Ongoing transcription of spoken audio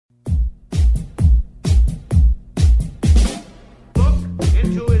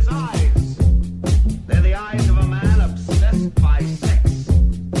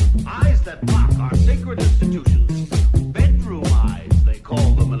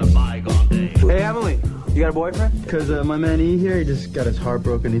Hey, Emily, you got a boyfriend? Because my man E here, he just got his heart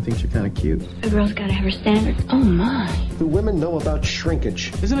broken. He thinks you're kind of cute. A girl's got to have her standards. Oh, my. Do women know about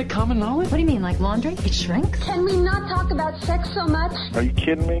shrinkage? Isn't it common knowledge? What do you mean, like laundry? It shrinks? Can we not talk about sex so much? Are you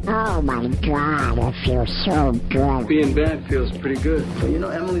kidding me? Oh, my God, it feels so good. Being bad feels pretty good. But you know,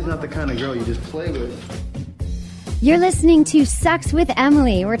 Emily's not the kind of girl you just play with. You're listening to Sex with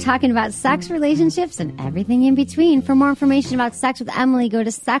Emily. We're talking about sex, relationships, and everything in between. For more information about Sex with Emily, go to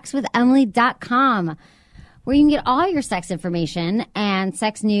sexwithemily.com, where you can get all your sex information and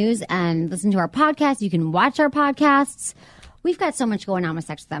sex news and listen to our podcast. You can watch our podcasts. We've got so much going on with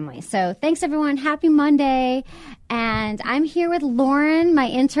Sex with Emily. So thanks, everyone. Happy Monday. And I'm here with Lauren, my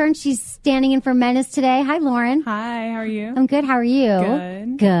intern. She's standing in for Menace today. Hi, Lauren. Hi, how are you? I'm good. How are you?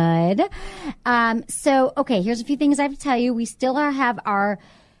 Good. Good. Okay, here's a few things I have to tell you. We still have our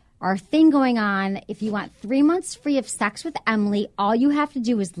thing going on. If you want 3 months free of Sex with Emily, all you have to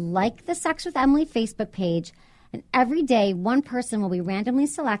do is like the Sex with Emily Facebook page. And every day, one person will be randomly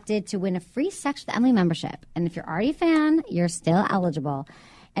selected to win a free Sex with Emily membership. And if you're already a fan, you're still eligible.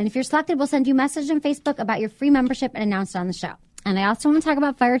 And if you're selected, we'll send you a message on Facebook about your free membership and announce it on the show. And I also want to talk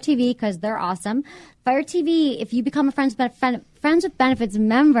about Fire TV because they're awesome. Fire TV, if you become a Friends with Benefits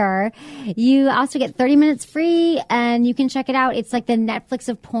member, you also get 30 minutes free and you can check it out. It's like the Netflix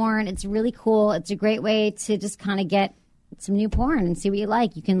of porn. It's really cool. It's a great way to just kind of get some new porn and see what you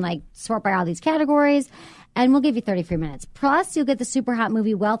like. You can like sort by all these categories. And we'll give you 30 free minutes. Plus, you'll get the super hot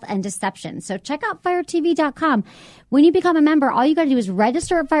movie Wealth and Deception. So check out firetv.com. When you become a member, all you got to do is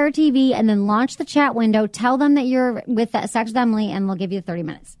register at Fire TV and then launch the chat window. Tell them that you're with Sex with Emily, and they'll give you 30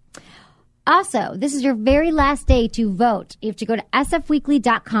 minutes. Also, this is your very last day to vote. You have to go to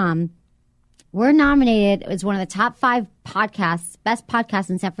sfweekly.com. We're nominated as one of the top 5 podcasts, best podcasts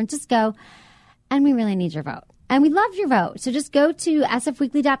in San Francisco, and we really need your vote. And we love your vote. So just go to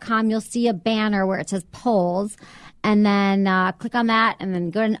sfweekly.com. You'll see a banner where it says polls. And then click on that and then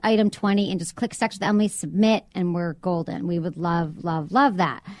go to item 20 and just click Sex with Emily, submit, and we're golden. We would love, love, love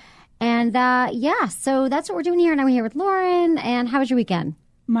that. And so that's what we're doing here. And I'm here with Lauren. And how was your weekend?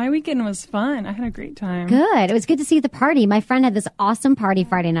 My weekend was fun. I had a great time. Good. It was good to see you at the party. My friend had this awesome party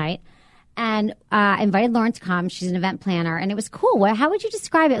Friday night. And invited Lauren to come. She's an event planner. And it was cool. How would you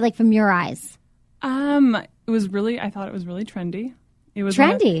describe it, like, from your eyes? I thought it was really trendy. It was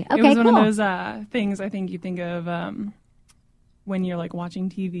trendy. It was one of those things I think you think of when you're like watching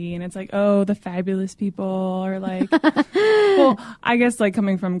TV and it's like, oh, the fabulous people, or like, well, I guess like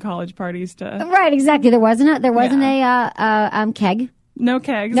coming from college parties to right, exactly. There wasn't a keg. No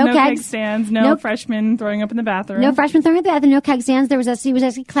kegs, no keg stands, no freshmen throwing up in the bathroom. No freshmen throwing up in the bathroom, no keg stands. It was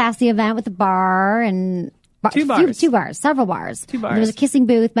actually a classy event with a bar and Two bars. Several bars. 2 bars. There was a kissing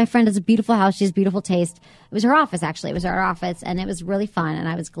booth. My friend has a beautiful house. She has beautiful taste. It was her office, actually. It was our office, and it was really fun. And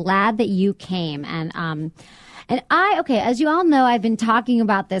I was glad that you came. And as you all know, I've been talking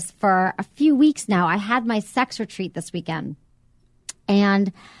about this for a few weeks now. I had my sex retreat this weekend,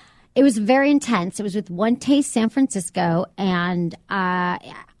 and it was very intense. It was with One Taste San Francisco, and I'm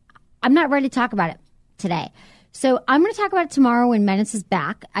not ready to talk about it today. So I'm going to talk about it tomorrow when Menace is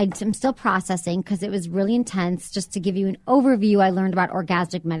back. I'm still processing because it was really intense. Just to give you an overview, I learned about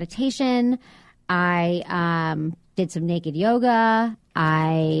orgasmic meditation. I did some naked yoga.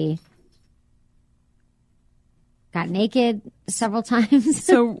 I got naked several times.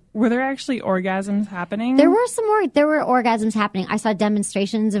 So were there actually orgasms happening? There were orgasms happening. I saw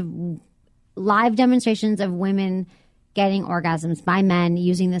live demonstrations of women getting orgasms by men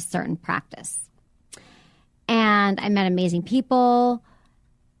using this certain practice. And I met amazing people.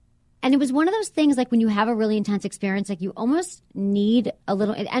 And it was one of those things, like when you have a really intense experience, like you almost need a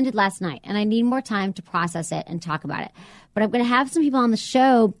little, it ended last night, and I need more time to process it and talk about it. But I'm going to have some people on the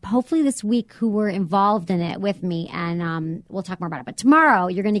show, hopefully this week, who were involved in it with me, and we'll talk more about it. But tomorrow,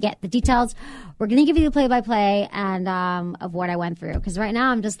 you're going to get the details. We're going to give you the play-by-play and of what I went through. Because right now,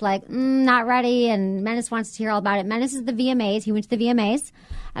 I'm just like, not ready, and Menace wants to hear all about it. Menace is the VMAs. He went to the VMAs.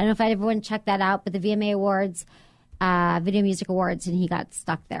 I don't know if everyone checked that out, but the VMA Awards, Video Music Awards, and he got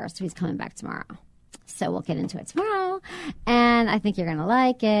stuck there. So he's coming back tomorrow. So we'll get into it tomorrow. And I think you're going to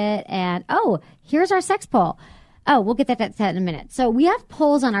like it. And, here's our sex poll. Oh, we'll get that in a minute. So we have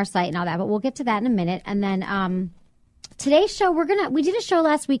polls on our site and all that, but we'll get to that in a minute. And then today's show, we did a show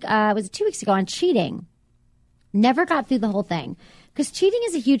last week, was it 2 weeks ago, on cheating. Never got through the whole thing. Because cheating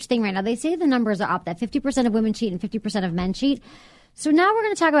is a huge thing right now. They say the numbers are up, that 50% of women cheat and 50% of men cheat. So now we're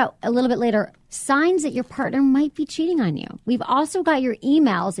going to talk about, a little bit later, signs that your partner might be cheating on you. We've also got your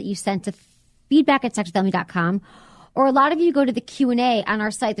emails that you sent to feedback@sexwithemily.com. Or a lot of you go to the Q&A on our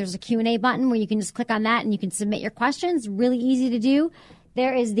site. There's a Q&A button where you can just click on that and you can submit your questions. Really easy to do.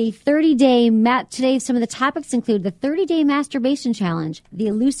 There is the 30-day today. Some of the topics include the 30-day masturbation challenge, the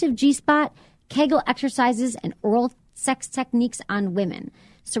elusive G-spot, Kegel exercises, and oral sex techniques on women.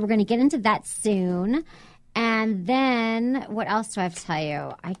 So we're going to get into that soon. And then what else do I have to tell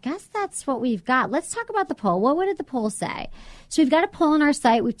you? I guess that's what we've got. Let's talk about the poll. What did the poll say? So we've got a poll on our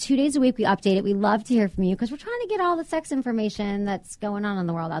site. We have 2 days a week. We update it. We love to hear from you because we're trying to get all the sex information that's going on in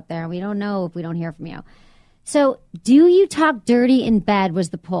the world out there. We don't know if we don't hear from you. So do you talk dirty in bed was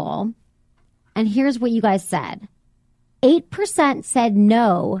the poll. And here's what you guys said. 8% said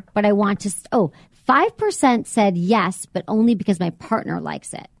no, but I want to. 5% said yes, but only because my partner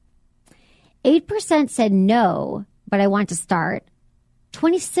likes it. 8% said no, but I want to start.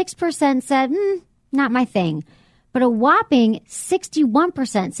 26% said, not my thing. But a whopping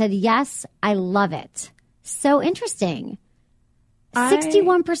 61% said, yes, I love it. So interesting.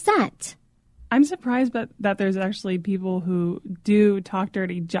 61%. I'm surprised that there's actually people who do talk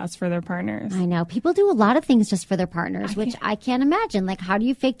dirty just for their partners. I know. People do a lot of things just for their partners, which I can't imagine. Like, how do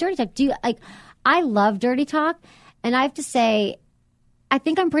you fake dirty talk? I love dirty talk, and I have to say, I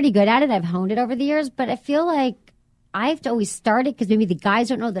think I'm pretty good at it. I've honed it over the years, but I feel like I have to always start it because maybe the guys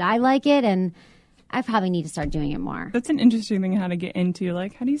don't know that I like it, and I probably need to start doing it more. That's an interesting thing how to get into.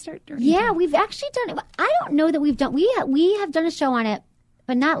 Like, how do you start dirty Yeah, talk? we've actually done it. I don't know that we've done. We have done a show on it,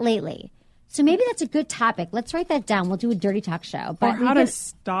 but not lately. So maybe that's a good topic. Let's write that down. We'll do a dirty talk show. But how to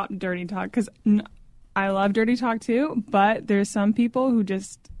stop dirty talk? Because I love dirty talk too, but there's some people who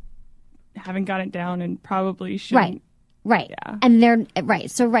just haven't got it down and probably shouldn't. Right. Yeah. And they're right.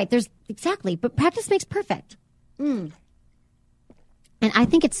 So there's exactly. But practice makes perfect. And I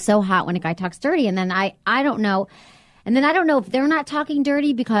think it's so hot when a guy talks dirty, and then I don't know. And then I don't know if they're not talking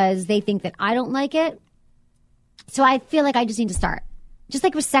dirty because they think that I don't like it. So I feel like I just need to start. Just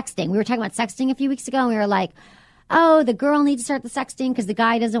like with sexting. We were talking about sexting a few weeks ago, and we were like, oh, the girl needs to start the sexting because the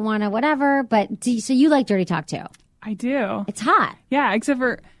guy doesn't want to whatever. But so you like dirty talk too? I do. It's hot. Yeah, except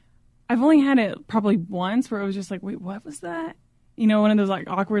for I've only had it probably once where it was just like, wait, what was that? You know, one of those like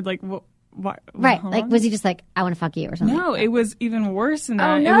awkward, like, what? Right. Like, was he just like, I want to fuck you or something? No, it was even worse than that.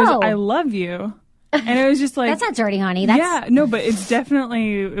 Oh, no. It was, I love you. And it was just like. That's not dirty, honey. Yeah, no, but it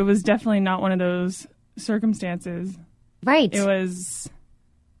was definitely not one of those circumstances. Right. It was.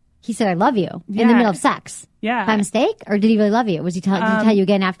 He said, I love you in the middle of sex. Yeah. By mistake? Or did he really love you? Did he tell you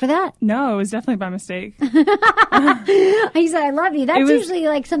again after that? No, it was definitely by mistake. He said, I love you. That's usually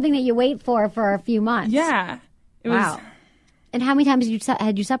like something that you wait for a few months. Yeah. Wow. And how many times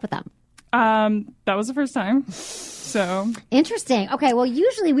had you slept with them? That was the first time. So. Interesting. Okay. Well,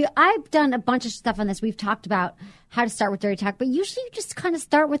 usually I've done a bunch of stuff on this. We've talked about how to start with dirty talk, but usually you just kind of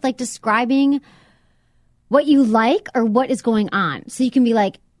start with like describing what you like or what is going on. So you can be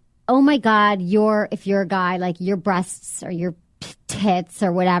like, oh my God, if you're a guy, like your breasts or your tits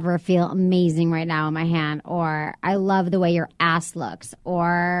or whatever feel amazing right now in my hand. Or I love the way your ass looks.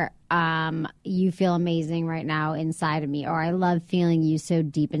 Or you feel amazing right now inside of me. Or I love feeling you so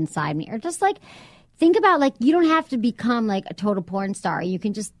deep inside me. Or just like think about like you don't have to become like a total porn star. You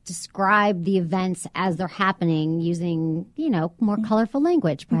can just describe the events as they're happening using, more colorful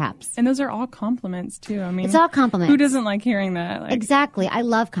language perhaps. And those are all compliments too. I mean, it's all compliments. Who doesn't like hearing that? Like, exactly. I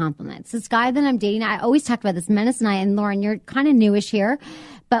love compliments. This guy that I'm dating, I always talked about this. Menace and I, and Lauren, you're kind of newish here,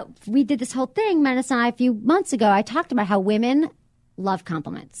 but we did this whole thing, Menace and I, a few months ago. I talked about how women love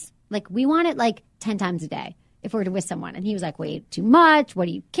compliments. Like we want it like 10 times a day if we were with someone. And he was like, wait, too much. What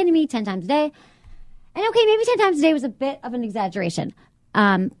are you kidding me? 10 times a day. And okay, maybe 10 times a day was a bit of an exaggeration.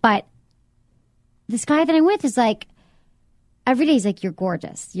 But this guy that I'm with is like, every day he's like, you're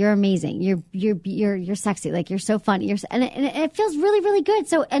gorgeous. You're amazing. You're sexy. Like, you're so funny. And it feels really, really good.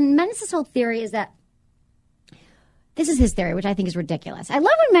 So, and Menace's whole theory is that this is his theory, which I think is ridiculous. I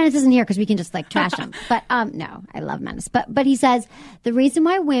love when Menace isn't here because we can just like trash him. But no, I love Menace. But he says the reason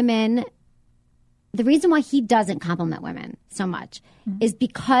why he doesn't compliment women so much is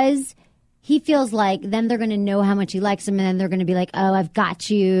because he feels like then they're going to know how much he likes them, and then they're going to be like, oh, I've got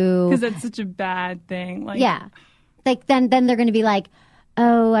you. Because that's such a bad thing. Like, yeah. Like then they're going to be like,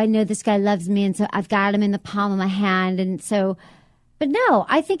 oh, I know this guy loves me, and so I've got him in the palm of my hand. And so, but no,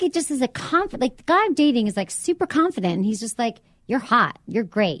 I think it just is a confident, like the guy I'm dating is like super confident. And he's just like, you're hot. You're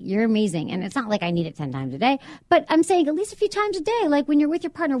great. You're amazing. And it's not like I need it 10 times a day, but I'm saying at least a few times a day. Like when you're with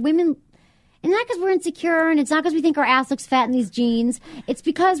your partner, women, and not because we're insecure, and it's not because we think our ass looks fat in these jeans. It's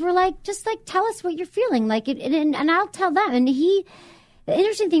because we're like, just like, tell us what you're feeling. Like, and I'll tell them. And the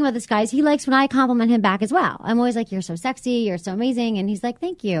interesting thing about this guy is he likes when I compliment him back as well. I'm always like, you're so sexy. You're so amazing. And he's like,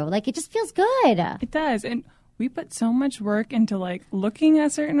 thank you. Like, it just feels good. It does. And we put so much work into like looking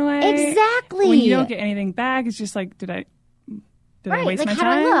a certain way. Exactly. When you don't get anything back, it's just like, did I Did I waste like my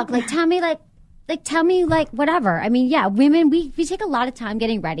how time? do I look? Like tell me whatever. I mean, yeah, women we take a lot of time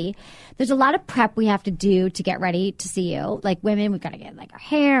getting ready. There's a lot of prep we have to do to get ready to see you. Like women, we've got to get like our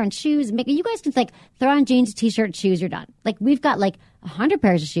hair and shoes and makeup. You guys can like throw on jeans, a t-shirt, shoes, you're done. Like we've got like 100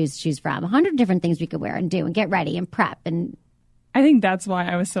 pairs of shoes to choose from, 100 different things we could wear and do and get ready and prep. And I think that's why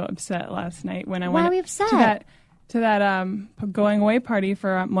I was so upset last night when I why went are we upset? to that going away party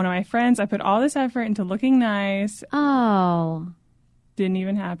for one of my friends. I put all this effort into looking nice. Oh. Didn't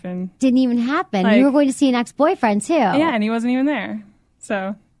even happen. Like, you were going to see an ex-boyfriend too. Yeah, and he wasn't even there.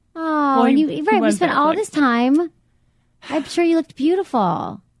 So. Oh, well, we spent all this time. I'm sure you looked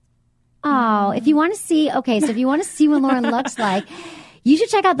beautiful. Oh, if you want to see, if you want to see what Lauren looks like, you should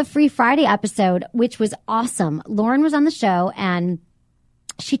check out the Free Friday episode, which was awesome. Lauren was on the show and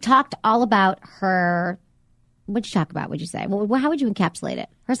she talked all about her. What'd you talk about? What'd you say? Well, how would you encapsulate it?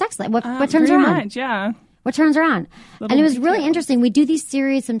 Her sex life. What turns her on? Much, yeah. What turns her on? Little And it was details. really interesting. We do these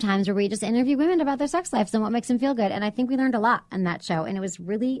series sometimes where we just interview women about their sex lives and what makes them feel good. And I think we learned a lot on that show. And it was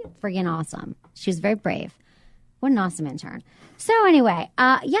really friggin' awesome. She was very brave. What an awesome intern. So anyway,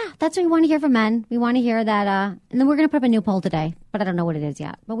 that's what we want to hear from men. We want to hear that. And then we're going to put up a new poll today. But I don't know what it is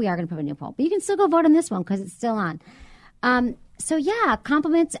yet. But we are going to put up a new poll. But you can still go vote on this one because it's still on.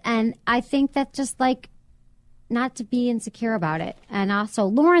 Compliments. And I think that's just like, not to be insecure about it. And also,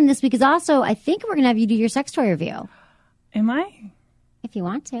 Lauren this week is also, I think we're going to have you do your sex toy review. Am I? If you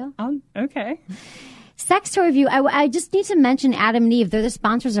want to. Okay. Sex toy review. I just need to mention Adam and Eve. They're the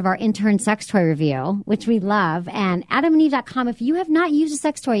sponsors of our intern sex toy review, which we love. And adamandeve.com, if you have not used a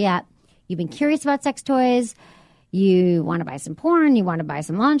sex toy yet, you've been curious about sex toys, you want to buy some porn, you want to buy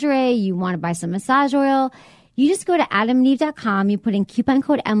some lingerie, you want to buy some massage oil, you just go to adamandeve.com, you put in coupon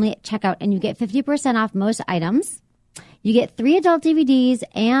code Emily at checkout, and you get 50% off most items. You get 3 adult DVDs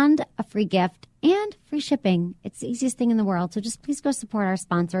and a free gift and free shipping. It's the easiest thing in the world. So just please go support our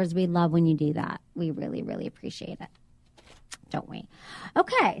sponsors. We love when you do that. We really, really appreciate it. Don't we?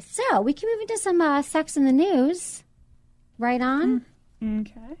 Okay, so we can move into some sex in the news. Right on?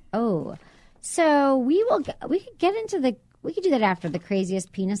 Okay. Oh, so we could do that after the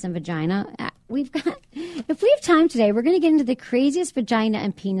craziest penis and vagina. If we have time today, we're going to get into the craziest vagina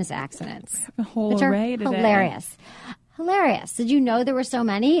and penis accidents. A whole which array are today. Hilarious. Did you know there were so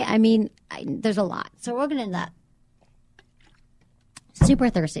many? I mean, there's a lot. So we're going to that. Super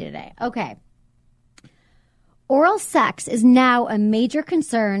thirsty today. Okay. Oral sex is now a major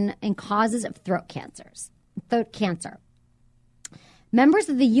concern in causes of throat cancer. Members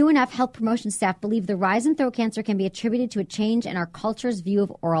of the UNF health promotion staff believe the rise in throat cancer can be attributed to a change in our culture's view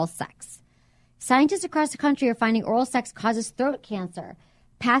of oral sex. Scientists across the country are finding oral sex causes throat cancer.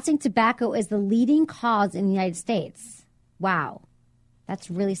 Passing tobacco is the leading cause in the United States. Wow. That's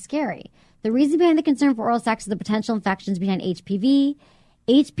really scary. The reason behind the concern for oral sex is the potential infections behind HPV.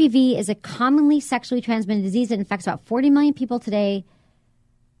 HPV is a commonly sexually transmitted disease that infects about 40 million people today.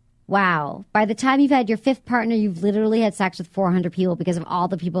 Wow. By the time you've had your 5th partner, you've literally had sex with 400 people because of all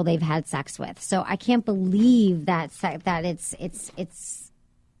the people they've had sex with. So I can't believe that it's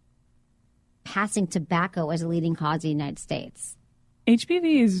passing tobacco as a leading cause in the United States.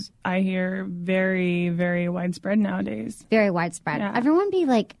 HPV is, I hear, very, very widespread nowadays. Very widespread. Yeah. Everyone be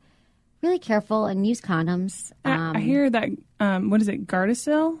like really careful and use condoms. I hear that, what is it,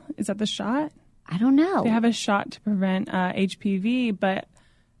 Gardasil? Is that the shot? I don't know. They have a shot to prevent HPV,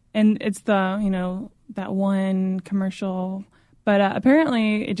 and it's the, that one commercial. But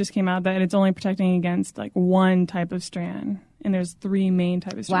apparently it just came out that it's only protecting against like one type of strand. And there's 3 main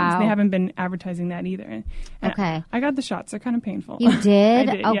type of strands. Wow. They haven't been advertising that either. And Okay. I got the shots. They're kind of painful. You did?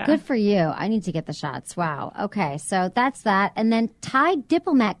 I did, Oh, yeah. good for you. I need to get the shots. Wow. Okay, so that's that. And then Thai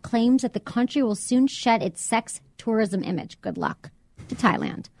diplomat claims that the country will soon shed its sex tourism image. Good luck to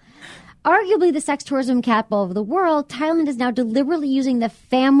Thailand. Arguably the sex tourism capital of the world, Thailand is now deliberately using the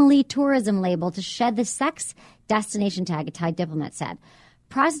family tourism label to shed the sex destination tag, a Thai diplomat said.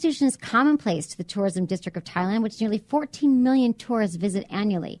 Prostitution is commonplace to the tourism district of Thailand, which nearly 14 million tourists visit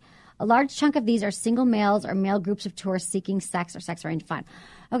annually. A large chunk of these are single males or male groups of tourists seeking sex or sex-oriented fun.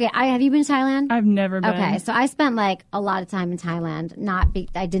 Okay, have you been to Thailand? I've never been. Okay, so I spent like a lot of time in Thailand.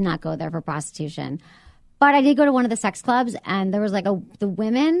 I did not go there for prostitution, but I did go to one of the sex clubs, and there was like the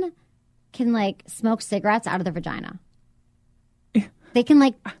women can like smoke cigarettes out of their vagina. They can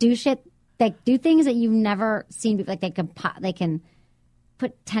like do shit, like do things that you've never seen before. Like they can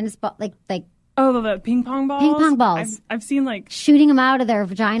put tennis ball like the ping pong balls. Ping pong balls. I've seen like shooting them out of their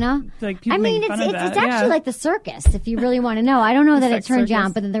vagina. Like people I mean, make fun of that. it's actually like the circus, if you really want to know. I don't know that it sex turns you on,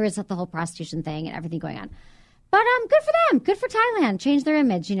 circus. but then there is the whole prostitution thing and everything going on. But good for them. Good for Thailand. Change their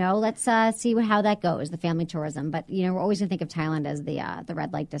image. Let's see how that goes. The family tourism. But we're always gonna think of Thailand as the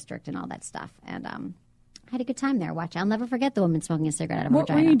red light district and all that stuff. And I had a good time there. I'll never forget the woman smoking a cigarette out of her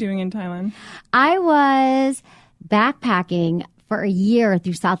vagina. What were you doing in Thailand? I was backpacking for a year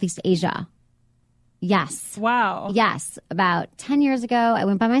through Southeast Asia. Yes. Wow. Yes. About 10 years ago, I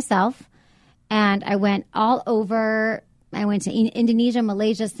went by myself, and I went all over. I went to Indonesia,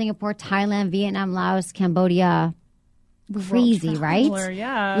 Malaysia, Singapore, Thailand, Vietnam, Laos, Cambodia. Crazy, right?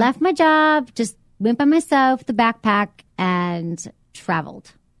 Yeah. Left my job, just went by myself, the backpack, and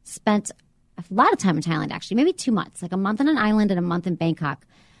traveled. Spent a lot of time in Thailand, actually, maybe 2 months, like a month on an island and a month in Bangkok.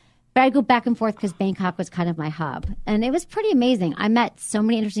 But I'd go back and forth because Bangkok was kind of my hub. And it was pretty amazing. I met so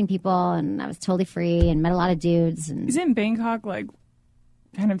many interesting people, and I was totally free and met a lot of dudes. And isn't Bangkok,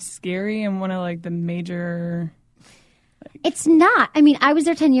 kind of scary and one of, the major... It's not. I mean, I was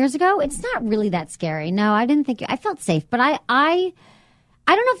there 10 years ago. It's not really that scary. No, I didn't think... I felt safe. But I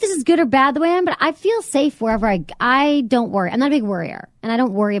don't know if this is good or bad the way I am, but I feel safe wherever I don't worry. I'm not a big worrier. And I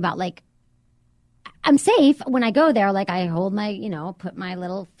don't worry about, I'm safe when I go there. I hold my, put my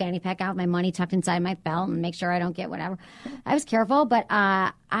little fanny pack out, my money tucked inside my belt, and make sure I don't get whatever. I was careful, but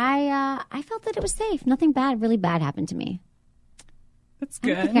I felt that it was safe. Nothing really bad happened to me. That's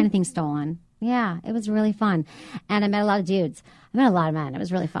good. I didn't think anything stolen. Yeah, it was really fun. And I met a lot of dudes. I met a lot of men. It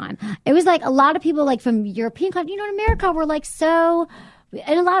was really fun. It was a lot of people from European countries. In America, we're so...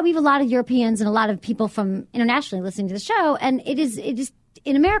 And we have a lot of Europeans and a lot of people from internationally listening to the show. And it is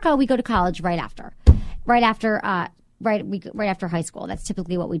in America, we go to college right after high school. That's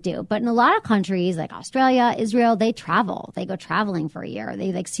typically what we do. But in a lot of countries like Australia, Israel, they travel. They go traveling for a year.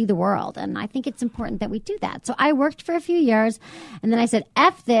 They see the world. And I think it's important that we do that. So I worked for a few years, and then I said,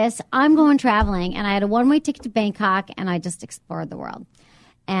 F this, I'm going traveling. And I had a one-way ticket to Bangkok, and I just explored the world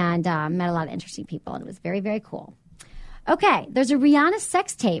and met a lot of interesting people. And it was very, very cool. Okay, there's a Rihanna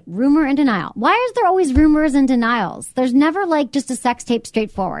sex tape, rumor and denial. Why is there always rumors and denials? There's never just a sex tape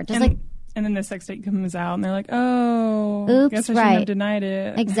straightforward. And then the sex tape comes out, and they're like, "Oh, oops, guess I shouldn't have denied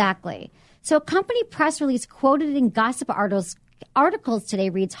it." Exactly. So a company press release quoted in gossip articles today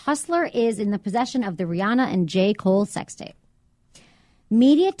reads, Hustler is in the possession of the Rihanna and J. Cole sex tape.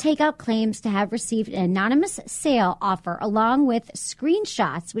 Media Takeout claims to have received an anonymous sale offer along with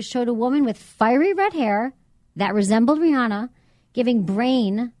screenshots which showed a woman with fiery red hair that resembled Rihanna giving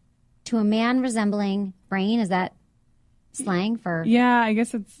brain to a man resembling brain. Is that slang for... Yeah, I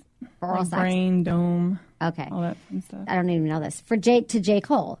guess it's... oral sex? Brain, dome, okay, all that fun stuff. I don't even know this. To J.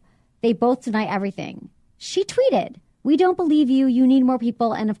 Cole, they both deny everything. She tweeted, "We don't believe you. You need more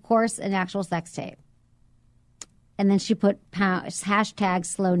people," and of course, an actual sex tape. And then she put hashtag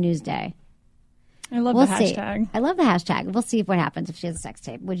slow news day. I love the hashtag. I love the hashtag. We'll see what happens if she has a sex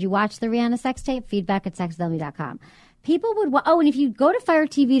tape. Would you watch the Rihanna sex tape? Feedback at sexwithemily.com. People would... and if you go to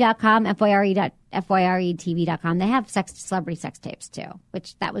firetv.com, FYRETV.com, they have celebrity sex tapes, too,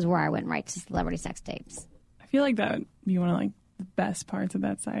 which that was where I went right to celebrity sex tapes. I feel like that would be one of, the best parts of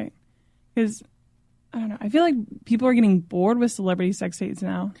that site. Because, I don't know, I feel like people are getting bored with celebrity sex tapes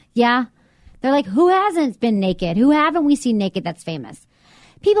now. Yeah. They're like, who hasn't been naked? Who haven't we seen naked that's famous?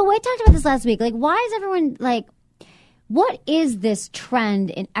 People, we talked about this last week. Why is everyone, what is this trend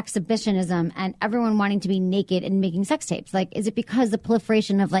in exhibitionism and everyone wanting to be naked and making sex tapes? Is it because the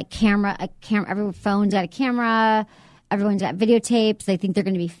proliferation of every phone's got a camera, everyone's got videotapes, they think they're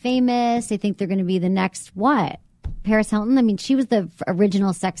going to be famous, they think they're going to be the next what? Paris Hilton? I mean, she was the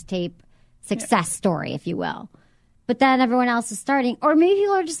original sex tape success story, if you will. But then everyone else is starting, or maybe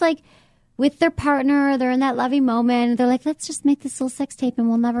people are just with their partner, they're in that loving moment. They're like, let's just make this little sex tape and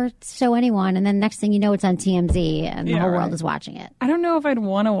we'll never show anyone. And then next thing you know, it's on TMZ and the whole world is watching it. I don't know if I'd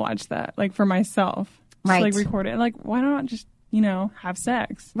want to watch that, for myself. Right. Just, record it. Why don't I just, have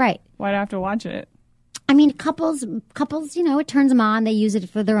sex? Right. Why do I have to watch it? I mean, couples, it turns them on. They use it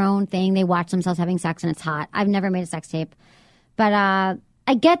for their own thing. They watch themselves having sex and it's hot. I've never made a sex tape. But I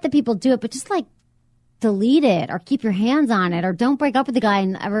get that people do it, but just delete it or keep your hands on it or don't break up with the guy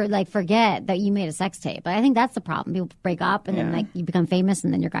and ever forget that you made a sex tape. But I think that's the problem. People break up and then you become famous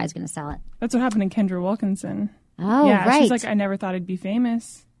and then your guy's going to sell it. That's what happened to Kendra Wilkinson. Oh, yeah, right. She's like, I never thought I'd be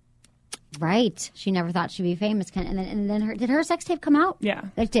famous. Right. She never thought she'd be famous. And then did her sex tape come out? Yeah.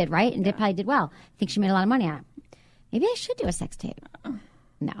 It did, right? And it probably did well. I think she made a lot of money on it. Maybe I should do a sex tape.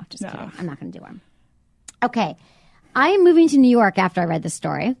 No, just kidding. I'm not going to do one. Okay. I am moving to New York after I read this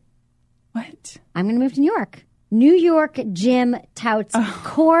story. What? I'm going to move to New York. New York gym touts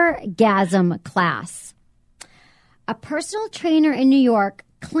coregasm class. A personal trainer in New York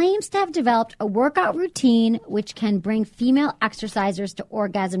claims to have developed a workout routine which can bring female exercisers to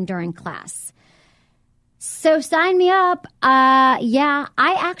orgasm during class. So sign me up. Yeah,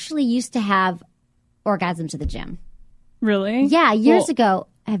 I actually used to have orgasms at the gym. Really? Yeah, years ago.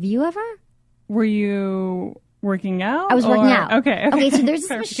 Have you ever? Were you working out? I was working out. Okay, so there's this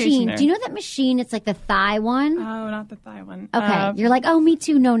machine. There. Do you know that machine? It's like the thigh one. Oh, not the thigh one. Okay. You're like, oh, me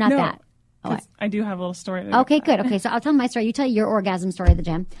too. No, not no, that. Oh, I do have a little story. Okay, good. Okay, so I'll tell my story. You tell your orgasm story at the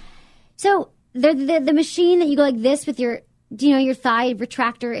gym. So the machine that you go like this with your, your thigh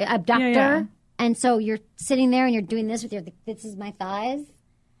retractor, abductor. Yeah. And so you're sitting there and you're doing this with this is my thighs.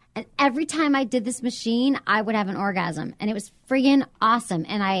 And every time I did this machine, I would have an orgasm. And it was friggin' awesome.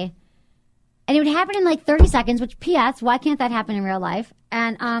 And it would happen in like 30 seconds, which P.S., why can't that happen in real life?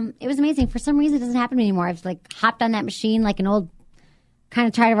 And it was amazing. For some reason, it doesn't happen anymore. I've like hopped on that machine like an old, kind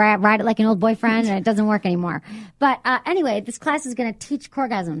of try to ride it like an old boyfriend, and it doesn't work anymore. But anyway, this class is going to teach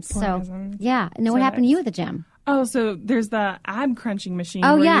coregasms. So, yeah. And then what happened to you at the gym? Oh, so there's the ab crunching machine.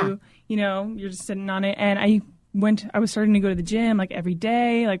 Oh, where yeah. You're just sitting on it. And I was starting to go to the gym like every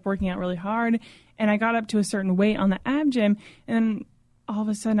day, like working out really hard. And I got up to a certain weight on the ab gym. And then all of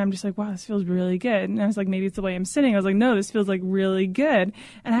a sudden I'm just like, wow, this feels really good. And I was like, maybe it's the way I'm sitting. I was like, no, this feels like really good.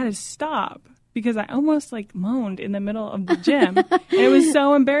 And I had to stop because I almost like moaned in the middle of the gym. And it was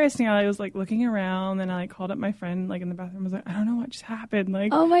so embarrassing. I was like looking around and I like called up my friend like in the bathroom. I was like, I don't know what just happened.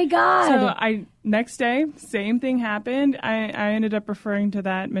 Like, oh my God. So next day, same thing happened. I ended up referring to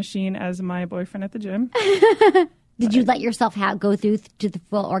that machine as my boyfriend at the gym. Did you let yourself go through to the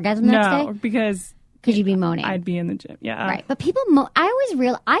full orgasm the next day? No, because you'd be moaning. I'd be in the gym. Yeah. Right. But people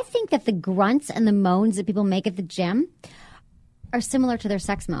I think that the grunts and the moans that people make at the gym are similar to their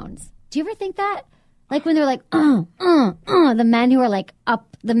sex moans. Do you ever think that? Like when they're like, the men who are like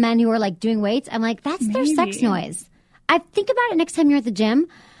the men who are like doing weights, I'm like, that's their sex noise. I think about it next time you're at the gym.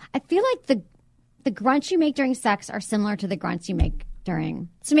 I feel like the grunts you make during sex are similar to the grunts you make during.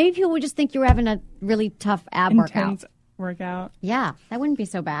 So maybe people would just think you were having a really tough ab workout. Yeah, that wouldn't be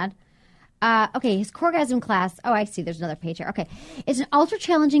so bad. Okay, his coregasm class. Oh, I see. There's another page here. Okay. It's an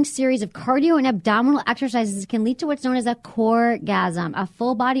ultra-challenging series of cardio and abdominal exercises that can lead to what's known as a coregasm, a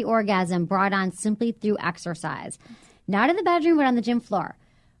full-body orgasm brought on simply through exercise. Not in the bedroom, but on the gym floor.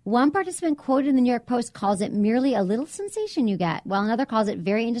 One participant quoted in the New York Post calls it merely a little sensation you get, while another calls it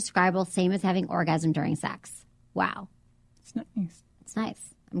very indescribable, same as having orgasm during sex. Wow. It's nice. It's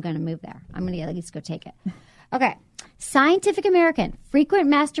nice. I'm going to move there. I'm going to at least go take it. Okay. Scientific American. Frequent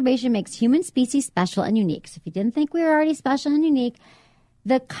masturbation makes human species special and unique. So if you didn't think we were already special and unique,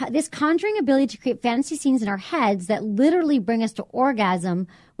 this conjuring ability to create fantasy scenes in our heads that literally bring us to orgasm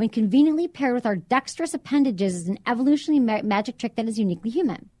when conveniently paired with our dexterous appendages is an evolutionary magic trick that is uniquely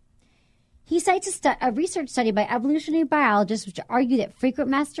human. He cites a research study by evolutionary biologists which argue that frequent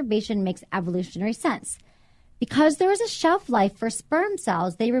masturbation makes evolutionary sense. Because there is a shelf life for sperm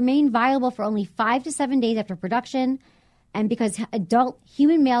cells, they remain viable for only 5 to 7 days after production. And because adult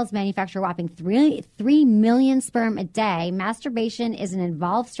human males manufacture a whopping 3 million sperm a day, masturbation is an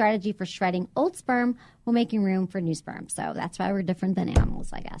involved strategy for shredding old sperm while making room for new sperm. So that's why we're different than animals,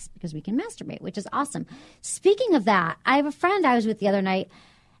 I guess, because we can masturbate, which is awesome. Speaking of that, I have a friend I was with the other night,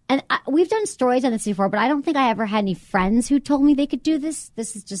 and we've done stories on this before, but I don't think I ever had any friends who told me they could do this.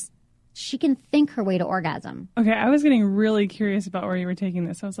 This is just... She can think her way to orgasm. Okay, I was getting really curious about where you were taking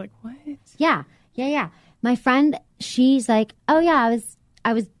this. I was like, what? Yeah. My friend, she's like, oh yeah,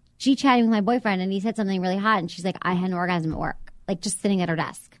 I was G-chatting with my boyfriend and he said something really hot and she's like, I had an orgasm at work, like just sitting at her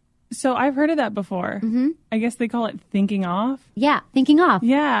desk. So I've heard of that before. Mm-hmm. I guess they call it thinking off. Yeah, thinking off.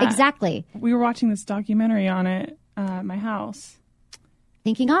 Yeah. Exactly. We were watching this documentary on it at my house.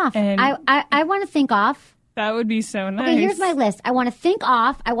 Thinking off. And I want to think off. That would be so nice. Okay, here's my list. I want to think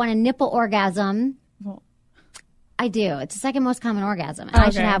off. I want a nipple orgasm. Well, I do. It's the second most common orgasm. And I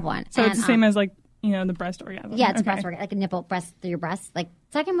should have one. So it's the same as like, the breast orgasm. Yeah, it's breast orgasm. Like a nipple breast through your breast. Like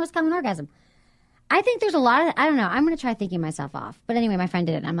second most common orgasm. I think there's a lot of, I don't know. I'm going to try thinking myself off. But anyway, my friend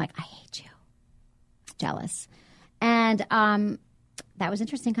did it. And I'm like, I hate you. Jealous. And that was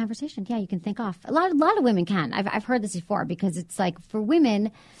interesting conversation. Yeah, you can think off. A lot of women can. I've heard this before because it's like for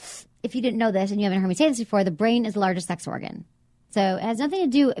women, if you didn't know this and you haven't heard me say this before, the brain is the largest sex organ. So it has nothing to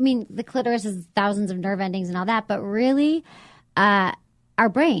do, the clitoris is thousands of nerve endings and all that, but really our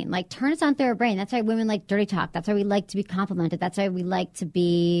brain, like turn us on through our brain. That's why women like dirty talk. That's why we like to be complimented. That's why we like to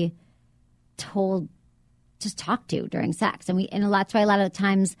be told, just talk to during sex. And that's why a lot of the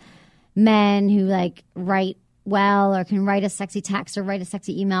times men who like write well or can write a sexy text or write a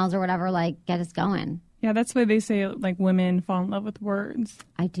sexy emails or whatever, like get us going. Yeah, that's why they say like women fall in love with words.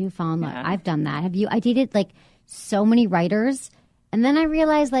 I do fall in love. I've done that. Have you? I dated like so many writers, and then I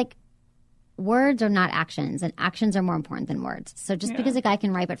realized like words are not actions, and actions are more important than words. So just because a guy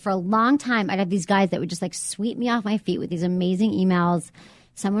can write, but for a long time, I'd have these guys that would just like sweep me off my feet with these amazing emails.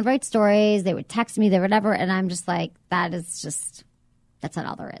 Some would write stories, they would text me, they would whatever, and I'm just like, that's not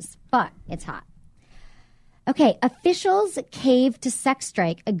all there is. But it's hot. Okay, officials caved to sex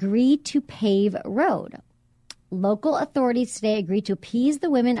strike, agreed to pave road. Local authorities today agreed to appease the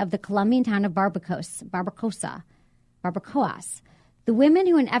women of the Colombian town of Barbacoas. The women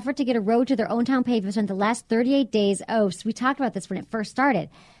who, in an effort to get a road to their own town paved, have spent the last 38 days, so we talked about this when it first started,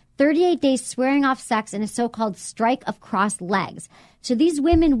 38 days swearing off sex in a so-called strike of crossed legs. So these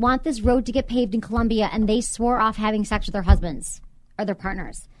women want this road to get paved in Colombia, and they swore off having sex with their husbands or their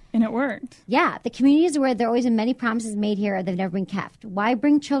partners. And it worked. Yeah. The community is aware there are always been many promises made here they've never been kept. Why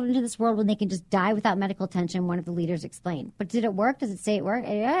bring children to this world when they can just die without medical attention, one of the leaders explained. But did it work? Does it say it worked?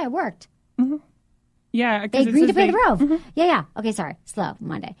 Yeah, it worked. Mm-hmm. Yeah. They agreed to pay the road. Mm-hmm. Yeah. Okay, sorry. Slow.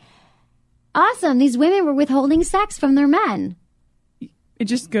 Monday. Awesome. These women were withholding sex from their men. It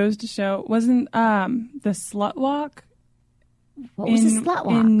just goes to show, wasn't the slut walk? What was the slut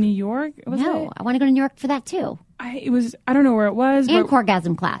walk? In New York? No, I want to go to New York for that too. I don't know where it was. And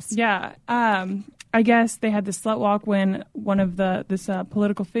coregasm class. Yeah. I guess they had the slut walk when one of this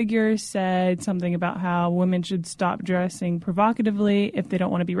political figures said something about how women should stop dressing provocatively if they don't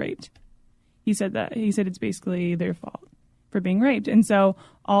want to be raped. He said that. He said it's basically their fault for being raped. And so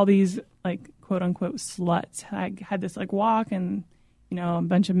all these, like, quote unquote sluts had this like walk, and you know, a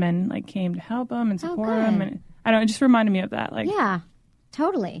bunch of men like came to help them and support them. And I don't know, it just reminded me of that. Like, yeah.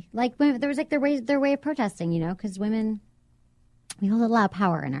 Totally. Like, there was like their way of protesting, you know, because women, we hold a lot of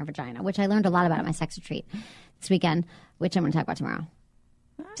power in our vagina, which I learned a lot about at my sex retreat this weekend, which I'm going to talk about tomorrow.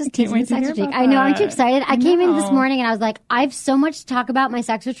 Just teasing the sex retreat. I know, I'm too excited. I came in this morning and I was like, I have so much to talk about my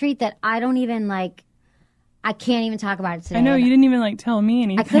sex retreat that I don't even like, I can't even talk about it today. I know, you didn't even like tell me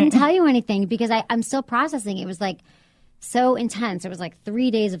anything. I couldn't tell you anything because I'm still processing. It was like so intense. It was like 2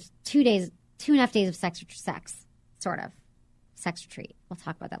 and a half days of sex, sort of. Sex retreat. We'll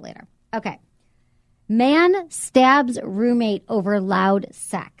talk about that later. Okay. Man stabs roommate over loud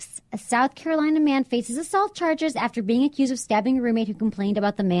sex. A South Carolina man faces assault charges after being accused of stabbing a roommate who complained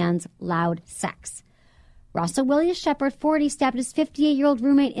about the man's loud sex. Russell Williams Shepard, 40, stabbed his 58-year-old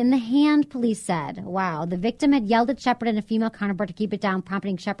roommate in the hand, police said. Wow. The victim had yelled at Shepard and a female counterpart to keep it down,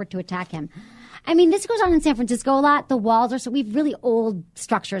 prompting Shepard to attack him. I mean, this goes on in San Francisco a lot. The walls are we have really old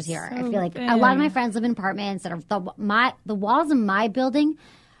structures here. I feel like a lot of my friends live in apartments that are the walls in my building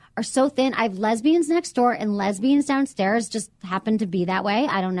are so thin. I have lesbians next door and lesbians downstairs just happen to be that way.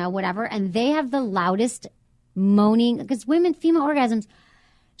 I don't know, whatever. And they have the loudest moaning because female orgasms.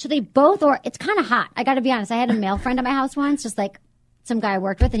 So they both, or it's kind of hot. I got to be honest. I had a male friend at my house once, just like some guy I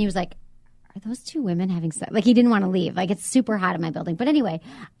worked with, and he was like, are those two women having sex? Like, he didn't want to leave. Like, it's super hot in my building. But anyway,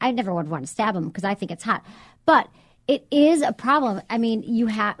 I never would want to stab him because I think it's hot. But it is a problem. I mean, you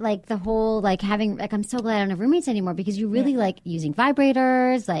have, like, the whole, like, having, like, I'm so glad I don't have roommates anymore because you really, like, using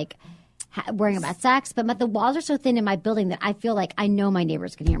vibrators, like, worrying about sex. But the walls are so thin in my building that I feel like I know my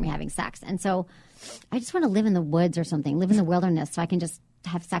neighbors can hear me having sex. And so I just want to live in the woods or something, live in the wilderness so I can just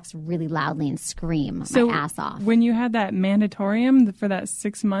have sex really loudly and scream my ass off. When you had that mandatorium for that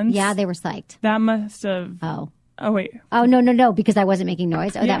 6 months, yeah, they were psyched. That must have. Oh wait. Oh no, because I wasn't making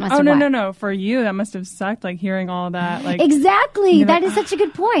noise. Oh, yeah. That must. Oh have no. For you, that must have sucked. Like hearing all that. Like exactly. That is such a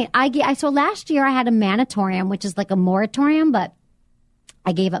good point. So last year I had a manatorium, which is like a moratorium, but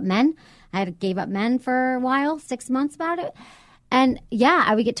I gave up men. Gave up men for a while, 6 months about it, and yeah,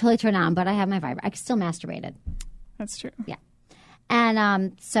 I would get totally turned on, but I have my vibrator. I still masturbated. That's true. Yeah.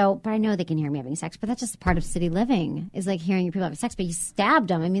 And but I know they can hear me having sex, but that's just part of city living is like hearing your people having sex, but you stabbed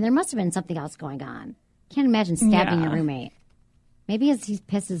them. I mean, there must have been something else going on. Can't imagine stabbing your roommate. Maybe he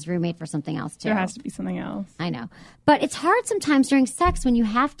pissed his roommate for something else too. There has to be something else. I know. But it's hard sometimes during sex when you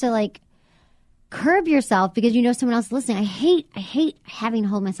have to like curb yourself because you know someone else is listening. I hate having to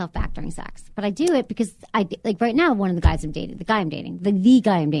hold myself back during sex, but I do it because like right now, one of the guys I'm dating, the guy I'm dating,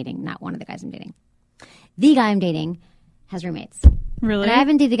 not one of the guys I'm dating, the guy I'm dating has roommates. Really? And I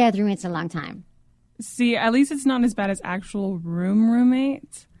haven't dated a guy with roommates in a long time. See, at least it's not as bad as actual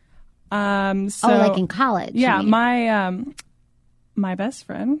roommates. Like in college? Yeah, my best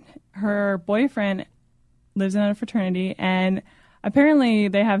friend, her boyfriend lives in a fraternity, and apparently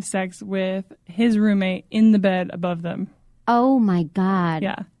they have sex with his roommate in the bed above them. Oh my God!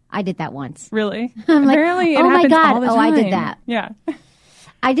 Yeah, I did that once. Really? Apparently, it happens all the time. I did that. Yeah.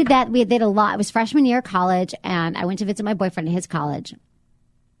 I did that. We did a lot. It was freshman year of college, and I went to visit my boyfriend at his college.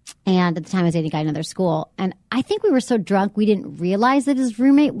 And at the time, I was dating a guy in another school. And I think we were so drunk, we didn't realize that his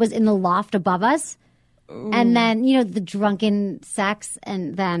roommate was in the loft above us. And then, you know, the drunken sex,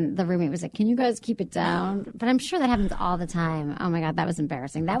 and then the roommate was like, can you guys keep it down? But I'm sure that happens all the time. Oh, my God, that was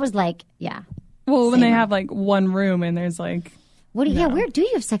embarrassing. That was like, yeah. Well, when they have, like, one room and there's, like... Yeah, where do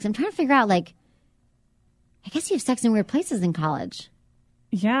you have sex? I'm trying to figure out, like, I guess you have sex in weird places in college.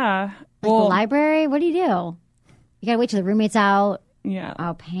 Yeah. Like the library? What do? You got to wait till the roommate's out? Yeah.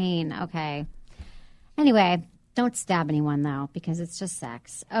 Oh, pain. Okay. Anyway, don't stab anyone, though, because it's just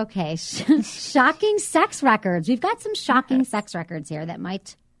sex. Okay. Shocking sex records. We've got some shocking sex records here that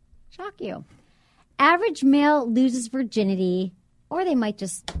might shock you. Average male loses virginity, or they might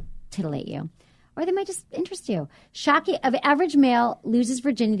just titillate you, or they might just interest you. Shocking. Average male loses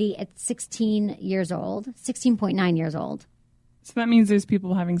virginity at 16 years old, 16.9 years old. So that means there's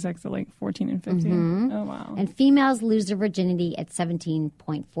people having sex at like 14 and 15. Mm-hmm. Oh, wow. And females lose their virginity at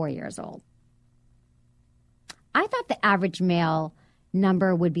 17.4 years old. I thought the average male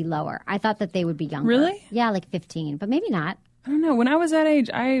number would be lower. I thought that they would be younger. Really? Yeah, like 15, but maybe not. I don't know. When I was that age,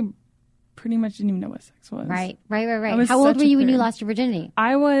 I pretty much didn't even know what sex was. Right. How old were you when you lost your virginity?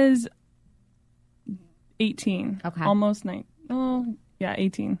 I was 18. Okay. Almost 9. Oh, yeah,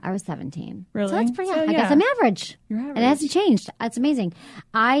 18. I was 17. Really? So that's pretty. So, I guess I'm average. You're average. And it hasn't changed. That's amazing.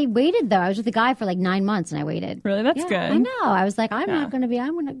 I waited though. I was with a guy for like 9 months, and I waited. Really? That's good. I know. I was like, I'm going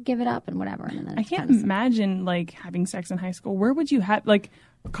to give it up and whatever. And then I can't imagine like having sex in high school. Where would you have like?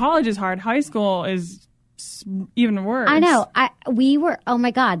 College is hard. High school is even worse. I know. We were. Oh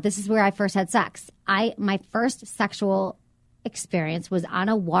my God! This is where I first had sex. My first sexual experience was on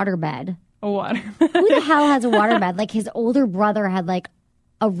a waterbed. A water. Who the hell has a waterbed? Like his older brother had like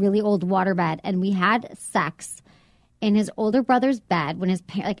a really old waterbed, and we had sex in his older brother's bed when his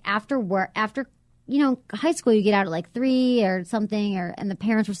like after high school you get out at like 3 or something, and the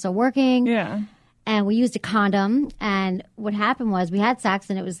parents were still working. Yeah. And we used a condom, and what happened was we had sex,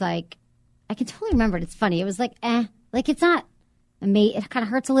 and it was like I can totally remember it. It's funny. It was like like it's not. It kind of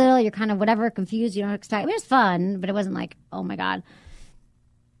hurts a little. You're kind of whatever confused. You don't expect. I mean, it was fun, but it wasn't like oh my God.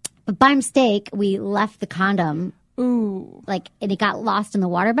 But by mistake, we left the condom. Ooh. Like, and it got lost in the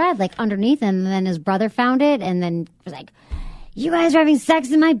waterbed, like underneath, and then his brother found it, and then was like, "You guys are having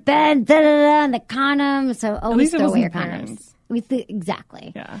sex in my bed, da da da," and the condom. So always throw away your condoms.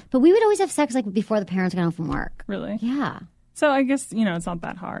 Exactly. Yeah. But we would always have sex like before the parents got home from work. Really? Yeah. So I guess it's not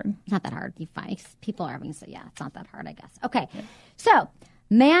that hard. It's not that hard. You find people are having yeah, it's not that hard, I guess. Okay. Yeah. So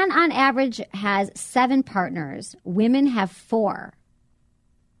man on average has 7 partners. Women have 4.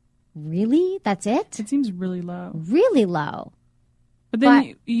 Really? That's it? It seems really low. Really low. But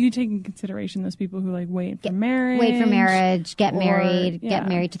then you take in consideration those people who like wait for marriage. Get married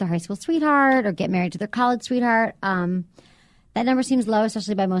to their high school sweetheart, or get married to their college sweetheart. That number seems low,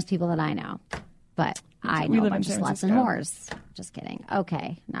 especially by most people that I know. But I know a bunch of sluts and whores. Just kidding.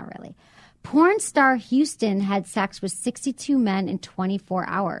 Okay, not really. Porn star Houston had sex with 62 men in 24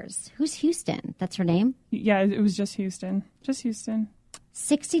 hours. Who's Houston? That's her name? Yeah, it was just Houston.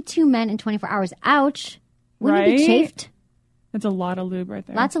 62 men in 24 hours. Ouch. Wouldn't you be chafed? That's a lot of lube right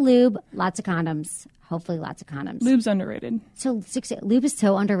there. Lots of lube, lots of condoms. Hopefully lots of condoms. Lube's underrated. So lube is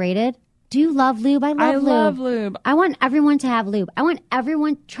so underrated. Do you love lube? I love lube. I want everyone to have lube. I want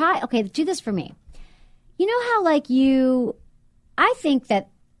everyone okay, do this for me. You know how I think that,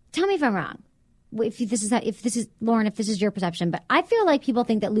 tell me if I'm wrong. If this is Lauren, if this is your perception, but I feel like people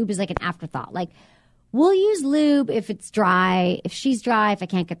think that lube is like an afterthought. Like, we'll use lube if it's dry, if she's dry, if I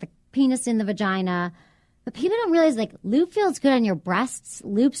can't get the penis in the vagina. But people don't realize, like, lube feels good on your breasts.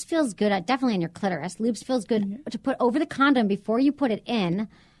 Lube feels good, definitely on your clitoris. Lube feels good to put over the condom before you put it in.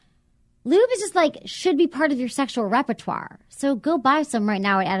 Lube is just, like, should be part of your sexual repertoire. So go buy some right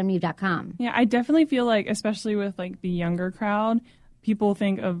now at adamlube.com. Yeah, I definitely feel like, especially with, like, the younger crowd, people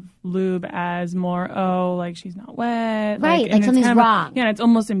think of lube as more, like she's not wet. Right, like something's wrong. Yeah, it's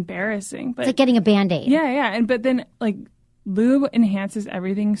almost embarrassing. But it's like getting a Band-Aid. Yeah. But then, like, lube enhances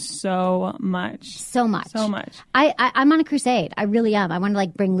everything so much. So much. I'm on a crusade. I really am. I want to,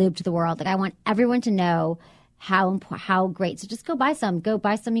 like, bring lube to the world. Like, I want everyone to know how great. So just go buy some. You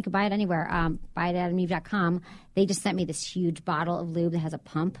can buy it anywhere. Buy it at adamlube.com. They just sent me this huge bottle of lube that has a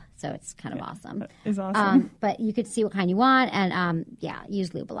pump, so it's kind of awesome. It's awesome. But you could see what kind you want, and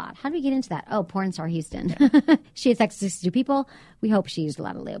use lube a lot. How do we get into that? Oh, porn star Houston. Yeah. She had sex with 62 people. We hope she used a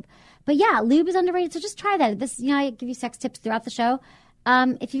lot of lube. But yeah, lube is underrated. So just try that. I give you sex tips throughout the show.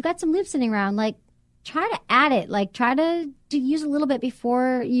 If you've got some lube sitting around, like, try to add it. Like, try to use a little bit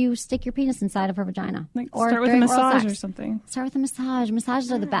before you stick your penis inside of her vagina. Like, start with a massage or something. Start with a massage.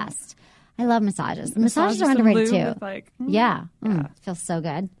 Massages are the best. I love massages. Massages are underrated too. Yeah. It feels so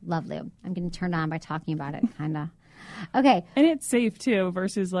good. Love lube. I'm getting turned on by talking about it, kind of. Okay. And it's safe too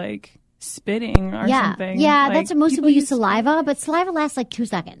versus like spitting or something. Yeah, Like, that's what most people use use saliva, but saliva lasts like 2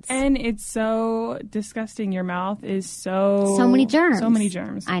 seconds. And it's so disgusting. Your mouth is so many germs. So many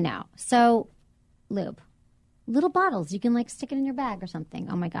germs. I know. So, lube. Little bottles. You can like stick it in your bag or something.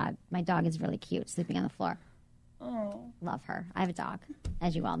 Oh my God. My dog is really cute, sleeping on the floor. Oh. Love her. I have a dog,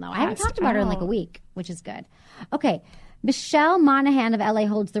 as you all know. I haven't talked about her in like a week, which is good. Okay. Michelle Monahan of LA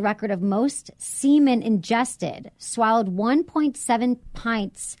holds the record of most semen ingested, swallowed 1.7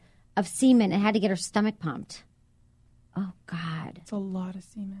 pints of semen and had to get her stomach pumped. Oh, God. It's a lot of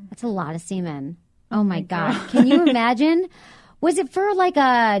semen. That's a lot of semen. Oh, my God. Can you imagine? Was it for like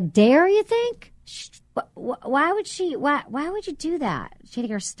a dare, you think? Why would you do that? She had to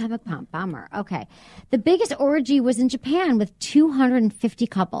get her stomach pumped. Bummer. Okay. The biggest orgy was in Japan with 250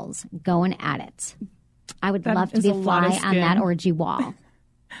 couples going at it. I would love to be a fly on that orgy wall.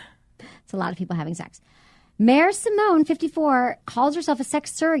 It's a lot of people having sex. Mayor Simone, 54, calls herself a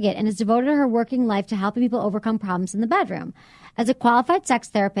sex surrogate and has devoted her working life to helping people overcome problems in the bedroom. As a qualified sex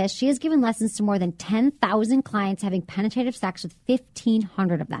therapist, she has given lessons to more than 10,000 clients having penetrative sex with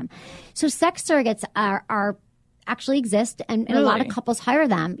 1,500 of them. So sex surrogates are actually exist, and Really? a lot of couples hire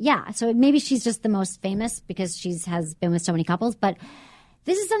them. Yeah, so maybe she's just the most famous because she has been with so many couples, but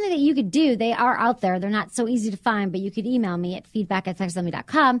this is something that you could do. They are out there. They're not so easy to find, but you could email me at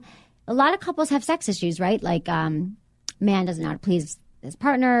feedback@sexwithemily.com. A lot of couples have sex issues, right? Like man doesn't know how to please his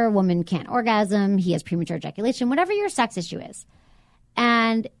partner, woman can't orgasm, he has premature ejaculation, whatever your sex issue is.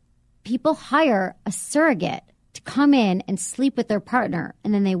 And people hire a surrogate to come in and sleep with their partner,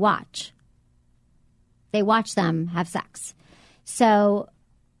 and then they watch. They watch them have sex. So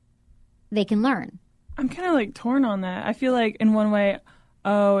they can learn. I'm kind of like torn on that. I feel like in one way,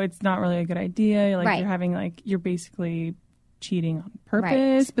 oh, it's not really a good idea. Like Right. you're having like, you're basically cheating on purpose.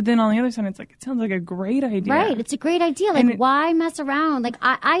 Right. But then on the other side, it's like, it sounds like a great idea. Right. It's a great idea. Like, And why mess around? Like,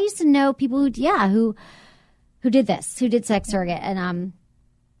 I used to know people who did this, who did sex surrogate. And, and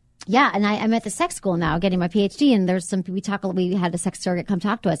I'm at the sex school now getting my PhD. And there's some, we had a sex surrogate come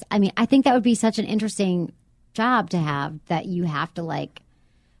talk to us. I mean, I think that would be such an interesting job to have that you have to like,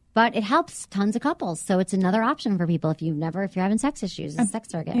 but it helps tons of couples. So it's another option for people if you're having sex issues, a sex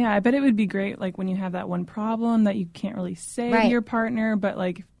surrogate. Yeah, I bet it would be great, like when you have that one problem that you can't really say Right. to your partner, but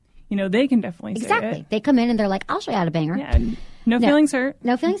like, they can definitely say Exactly. it. They come in and they're like, I'll show you how to bang her. Yeah, no feelings hurt.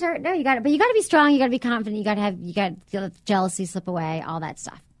 No feelings hurt. No, but you got to be strong. You got to be confident. You got to let jealousy slip away, all that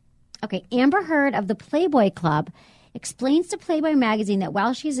stuff. Okay. Amber Heard of the Playboy Club explains to Playboy magazine that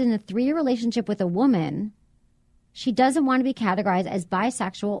while she's in a 3-year relationship with a woman, she doesn't want to be categorized as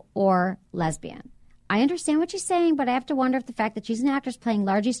bisexual or lesbian. I understand what she's saying, but I have to wonder if the fact that she's an actress playing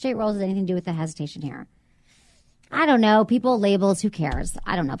largely straight roles has anything to do with the hesitation here. I don't know. People labels, who cares?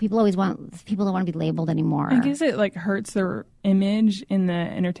 I don't know. People don't want to be labeled anymore. I guess it like hurts their image in the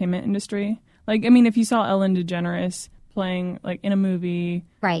entertainment industry. Like, I mean, if you saw Ellen DeGeneres playing like in a movie,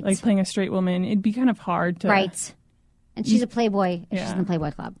 Right. like playing a straight woman, it'd be kind of hard to. Right. And she's a Playboy. Yeah. She's in the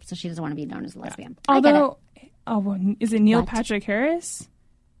Playboy Club, so she doesn't want to be known as a lesbian. I get Although, is it Neil What? Patrick Harris?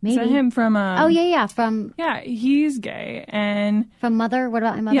 Maybe. Is that him from? Yeah. From Yeah, he's gay, and Mother. What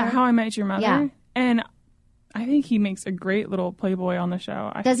about my mother? yeah, How I Met Your Mother. Yeah. And I think he makes a great little playboy on the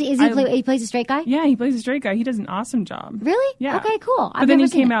show. Does he? He plays a straight guy? Yeah, he plays a straight guy. He does an awesome job. Really? Yeah. Okay, cool. But then he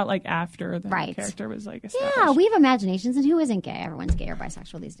came out like after the Right. character was like established. Yeah, we have imaginations, and who isn't gay? Everyone's gay or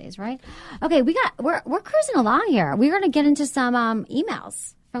bisexual these days, right? Okay, we're cruising along here. We're going to get into some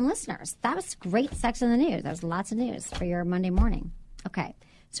emails from listeners. That was great sex in the news. That was lots of news for your Monday morning. Okay,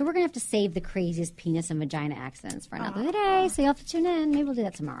 so we're going to have to save the craziest penis and vagina accidents for another day, so you'll have to tune in. Maybe we'll do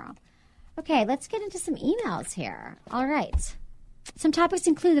that tomorrow. Okay, let's get into some emails here. All right. Some topics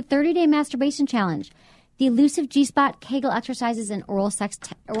include the 30-day masturbation challenge, the elusive G-spot, Kegel exercises, and oral sex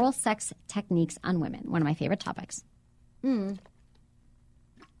techniques on women. One of my favorite topics. Okay.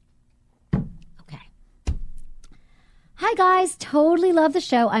 Hi, guys. Totally love the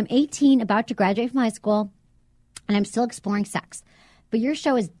show. I'm 18, about to graduate from high school, and I'm still exploring sex. But your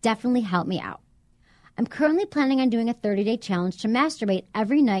show has definitely helped me out. I'm currently planning on doing a 30-day challenge to masturbate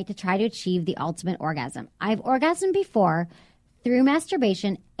every night to try to achieve the ultimate orgasm. I've orgasmed before through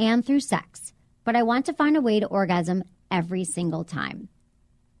masturbation and through sex, but I want to find a way to orgasm every single time.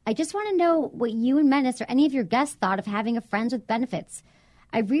 I just want to know what you and Menace or any of your guests thought of having a friends with benefits.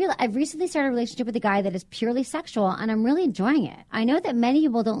 I've recently started a relationship with a guy that is purely sexual, and I'm really enjoying it. I know that many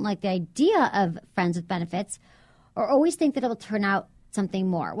people don't like the idea of friends with benefits or always think that it will turn out something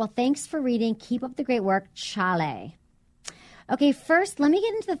more. Well, thanks for reading. Keep up the great work. Chale. Okay, first, let me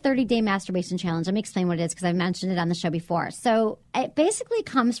get into the 30-day masturbation challenge. Let me explain what it is because I've mentioned it on the show before. So it basically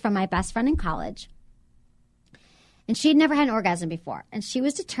comes from my best friend in college. And she had never had an orgasm before. And she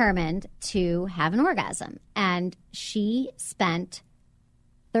was determined to have an orgasm. And she spent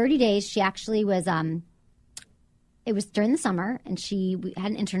 30 days. She actually was, it was during the summer, and we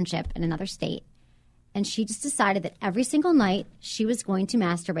had an internship in another state. And she just decided that every single night she was going to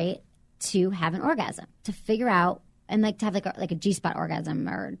masturbate to have an orgasm, to figure out, and like to have like a G-spot orgasm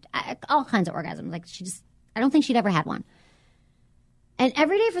or all kinds of orgasms. Like I don't think she'd ever had one. And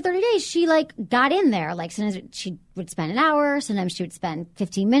every day for 30 days, she like got in there. Like sometimes she would spend an hour, sometimes she would spend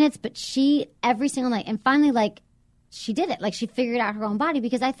 15 minutes, but every single night. And finally, like she did it. Like she figured out her own body,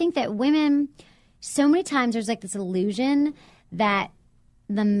 because I think that women, so many times there's like this illusion that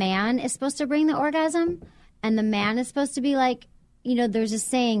the man is supposed to bring the orgasm, and the man is supposed to be like, there's a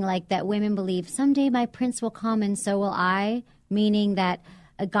saying like that women believe someday my prince will come and so will I, meaning that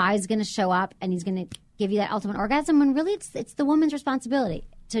a guy's going to show up and he's going to give you that ultimate orgasm, when really it's the woman's responsibility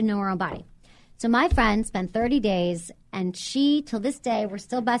to know her own body. So my friend spent 30 days, and she, till this day, we're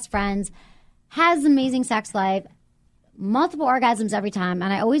still best friends, has an amazing sex life, multiple orgasms every time,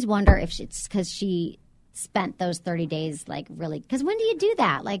 and I always wonder if it's because she spent those 30 days, like, really, because when do you do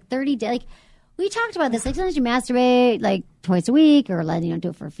that? Like 30 days, like, we talked about this, like sometimes you masturbate like twice a week or do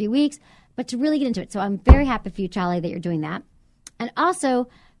it for a few weeks, but to really get into it. So I'm very happy for you, Charlie, that you're doing that. And also,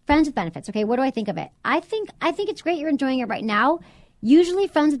 friends with benefits. Okay, what do I think of it? I think it's great you're enjoying it right now. Usually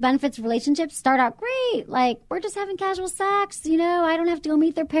friends with benefits relationships start out great. Like, we're just having casual sex. I don't have to go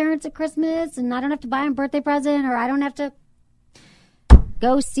meet their parents at Christmas, and I don't have to buy them a birthday present, or I don't have to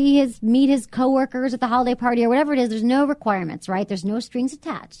go meet his coworkers at the holiday party or whatever it is. There's no requirements, right? There's no strings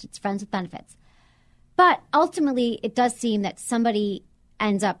attached. It's friends with benefits. But ultimately, it does seem that somebody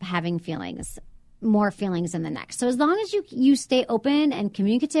ends up having more feelings than the next. So as long as you stay open and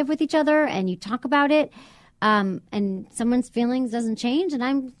communicative with each other and you talk about it, and someone's feelings doesn't change, and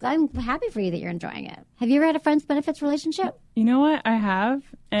I'm happy for you that you're enjoying it. Have you ever had a friends benefits relationship? You know what? I have.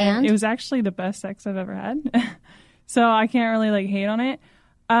 And it was actually the best sex I've ever had. So I can't really like hate on it.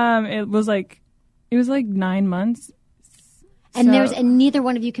 It was like 9 months. And neither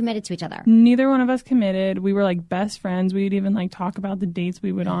one of you committed to each other. Neither one of us committed. We were like best friends. We'd even like talk about the dates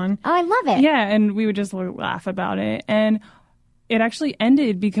we went on. Oh, I love it. Yeah, and we would just laugh about it. And it actually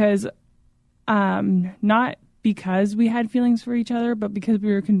ended because, not because we had feelings for each other, but because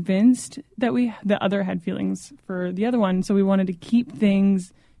we were convinced that the other had feelings for the other one. So we wanted to keep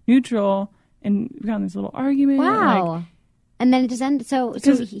things neutral, and we got in this little argument. Wow. And then it just ended. So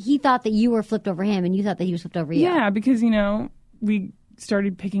he thought that you were flipped over him, and you thought that he was flipped over you. Yeah, because, we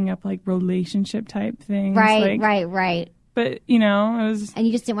started picking up like relationship type things. Right. But, it was... And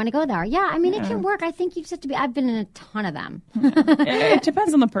you just didn't want to go there. Yeah, I mean, it can work. I think you just have to be... I've been in a ton of them. It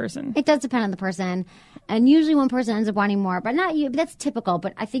depends on the person. It does depend on the person. And usually one person ends up wanting more. But not you. But that's typical.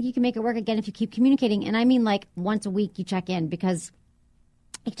 But I think you can make it work again if you keep communicating. And I mean, like, once a week you check in, because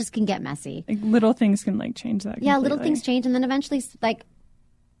it just can get messy. Like, little things can, like, change that completely. Yeah, little things change. And then eventually, like,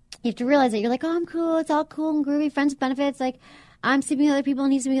 you have to realize that you're like, oh, I'm cool. It's all cool and groovy. Friends with benefits. Like, I'm sleeping with other people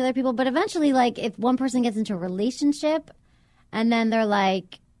and he's sleeping with other people. But eventually, like, if one person gets into a relationship... And then they're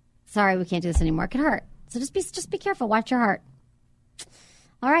like, sorry, we can't do this anymore. It can hurt. So just be careful. Watch your heart.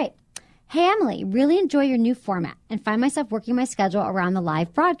 All right. Hey, Emily, really enjoy your new format and find myself working my schedule around the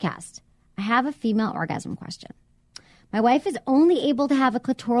live broadcast. I have a female orgasm question. My wife is only able to have a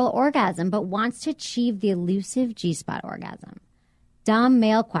clitoral orgasm, but wants to achieve the elusive G-spot orgasm. Dumb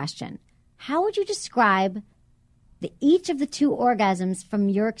male question. How would you describe each of the two orgasms from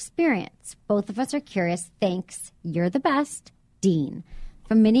your experience? Both of us are curious. Thanks. You're the best. Dean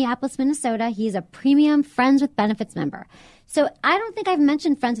from Minneapolis, Minnesota. He's a premium Friends with Benefits member. So I don't think I've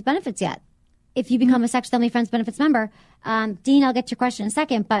mentioned Friends with Benefits yet. If you become a Sex Family Friends Benefits member, Dean, I'll get to your question in a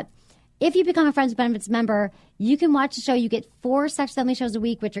second. But if you become a Friends with Benefits member, you can watch the show. You get 4 Sex Family shows a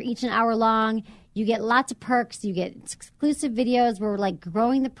week, which are each an hour long. You get lots of perks. You get exclusive videos. We're like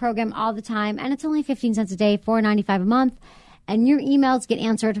growing the program all the time. And it's only 15 cents a day, $4.95 a month. And your emails get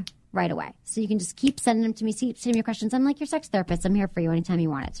answered right away. So you can just keep sending them to me, keep sending me your questions. I'm like your sex therapist. I'm here for you anytime you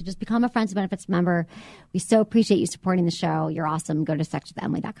want it. So just become a Friends with Benefits member. We so appreciate you supporting the show. You're awesome. Go to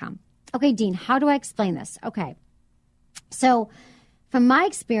sexwithemily.com. Okay, Dean, how do I explain this? Okay. So from my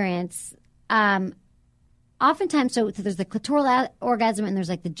experience, oftentimes, so there's the clitoral orgasm and there's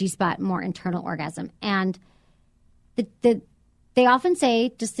like the G-spot, more internal orgasm. And they often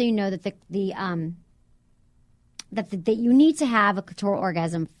say, just so you know, that that you need to have a clitoral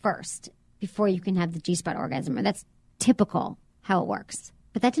orgasm first before you can have the G-spot orgasm. And that's typical how it works.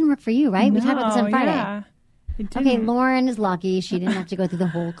 But that didn't work for you, right? No, we talked about this on Friday. Yeah, okay, Lauren is lucky. She didn't have to go through the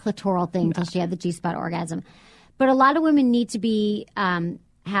whole clitoral thing until she had the G-spot orgasm. But a lot of women need to be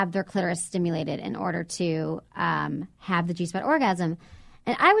have their clitoris stimulated in order to have the G-spot orgasm.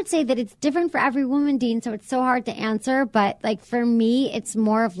 And I would say that it's different for every woman, Dean, so it's so hard to answer. But, like, for me, it's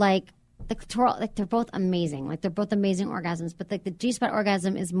more of, like, the clitoral, like, they're both amazing. Like, they're both amazing orgasms. But, like, the G-spot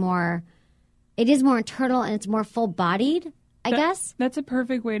orgasm is more, it is more internal and it's more full-bodied, I guess. That's a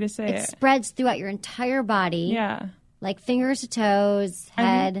perfect way to say it. It spreads throughout your entire body. Yeah. Like, fingers to toes,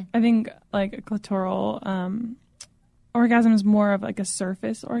 head. I think like, a clitoral orgasm is more of, like, a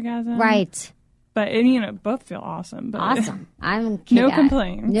surface orgasm. Right. But, and, both feel awesome. But Awesome. No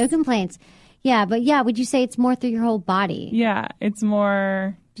complaints. No complaints. Yeah, but yeah, would you say it's more through your whole body? Yeah, it's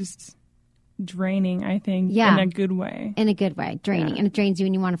more just draining, I think, Yeah. in a good way. In a good way, draining. And it drains you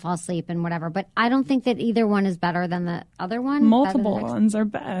and you want to fall asleep and whatever. But I don't think that either one is better than the other one. Multiple ones are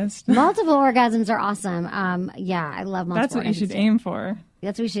best. Multiple orgasms are awesome. Yeah, I love multiple That's what you orgasms. should aim for.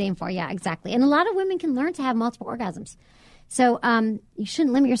 That's what we should aim for. Yeah, exactly. And a lot of women can learn to have multiple orgasms. So you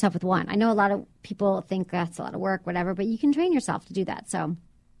shouldn't limit yourself with one. I know a lot of people think that's a lot of work, whatever, but you can train yourself to do that. So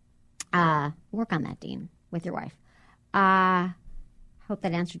work on that, Dean, with your wife. Hope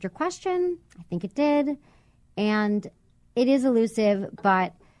that answered your question. I think it did. And it is elusive,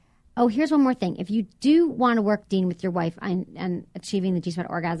 but here's one more thing. If you do want to work, Dean, with your wife and achieving the G-spot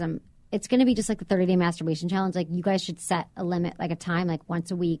orgasm, it's going to be just like the 30-day masturbation challenge. Like, you guys should set a limit, like a time, like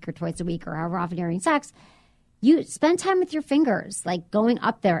once a week or twice a week or however often you're having sex. You spend time with your fingers, like going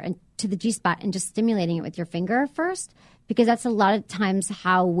up there and to the G-spot and just stimulating it with your finger first, because that's a lot of times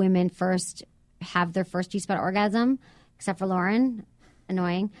how women first have their first G-spot orgasm, except for Lauren.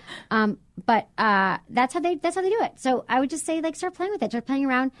 Annoying. But that's how they do it. So I would just say, like, start playing with it. Start playing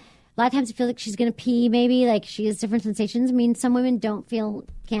around. A lot of times it feels like she's going to pee, maybe, like she has different sensations. I mean, some women don't do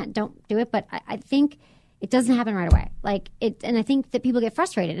it, but I think it doesn't happen right away. And I think that people get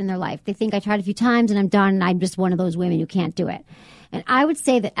frustrated in their life. They think, I tried a few times and I'm done and I'm just one of those women who can't do it. And I would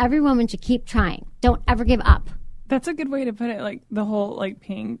say that every woman should keep trying. Don't ever give up. That's a good way to put it, like the whole like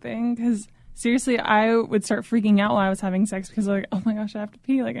peeing thing, because seriously, I would start freaking out while I was having sex because like, oh my gosh, I have to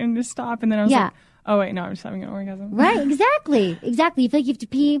pee, like I need to stop, and then I was like, oh wait, no, I'm just having an orgasm. Right, exactly. You feel like you have to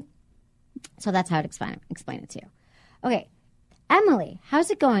pee. So that's how I'd explain it to you. Okay, Emily, how's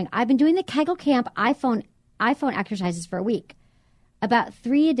it going? I've been doing the Kegel Camp iPhone exercises for a week, about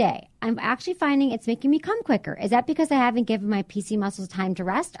 3 a day. I'm actually finding it's making me come quicker. Is that because I haven't given my PC muscles time to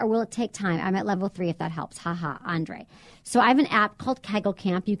rest, or will it take time? I'm at level 3 if that helps. Haha, Andre. So I have an app called Kegel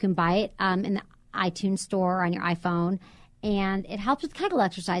Camp. You can buy it in the iTunes store or on your iPhone. And it helps with Kegel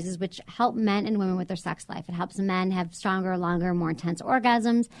exercises, which help men and women with their sex life. It helps men have stronger, longer, more intense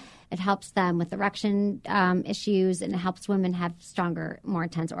orgasms. It helps them with erection issues, and it helps women have stronger, more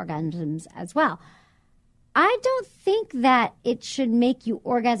intense orgasms as well. I don't think that it should make you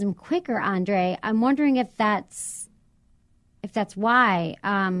orgasm quicker, Andre. I'm wondering if that's why.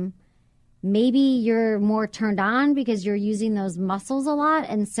 Maybe you're more turned on because you're using those muscles a lot,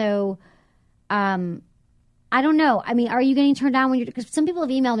 and so I don't know. I mean, are you getting turned on when you're? Because some people have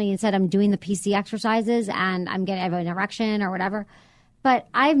emailed me and said I'm doing the PC exercises and I have an erection or whatever, but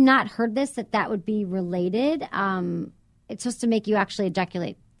I've not heard that would be related. It's just to make you actually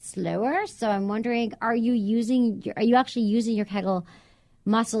ejaculate slower. So I'm wondering, are you actually using your Kegel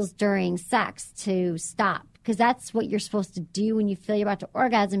muscles during sex to stop? Because that's what you're supposed to do when you feel you're about to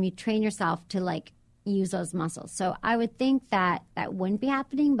orgasm. You train yourself to like use those muscles. So I would think that wouldn't be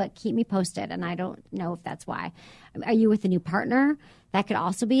happening, but keep me posted. And I don't know if that's why. Are you with a new partner? That could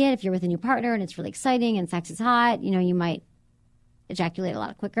also be it. If you're with a new partner and it's really exciting and sex is hot, you might ejaculate a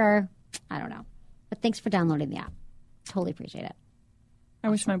lot quicker. I don't know. But thanks for downloading the app. Totally appreciate it. I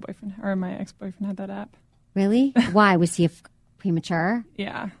wish my boyfriend or my ex-boyfriend had that app. Really? Why? Was he premature?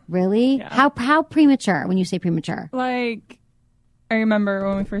 Yeah. Really? Yeah. How premature when you say premature? Like, I remember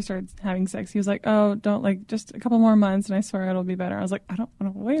when we first started having sex, he was like, oh, don't, like, just a couple more months and I swear it'll be better. I was like, I don't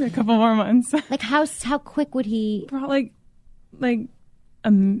want to wait a couple more months. Like, how quick would he? Probably like a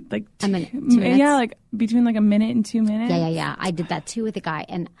minute, 2 minutes? Yeah, like between like a minute and 2 minutes. Yeah. I did that too with a guy,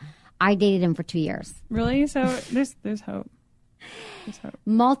 and I dated him for 2 years. Really? So there's hope. There's hope.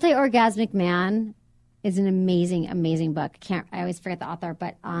 Multi-Orgasmic Man is an amazing, amazing book. I always forget the author,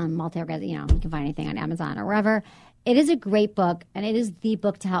 but Multi-Orgasmic, you can find anything on Amazon or wherever. It is a great book, and it is the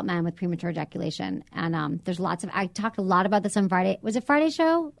book to help men with premature ejaculation. And there's I talked a lot about this on Friday. Was it Friday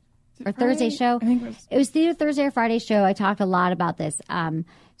show or Thursday show? I think it was either Thursday or Friday show. I talked a lot about this.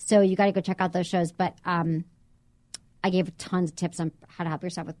 So you got to go check out those shows. But I gave tons of tips on how to help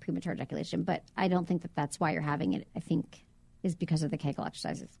yourself with premature ejaculation. But I don't think that that's why you're having it. I think is because of the Kegel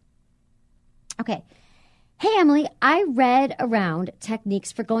exercises. Okay. Hey, Emily, I read around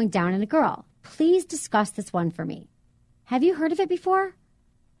techniques for going down on a girl. Please discuss this one for me. Have you heard of it before?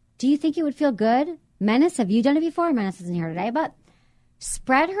 Do you think it would feel good? Menace, have you done it before? Menace isn't here today, but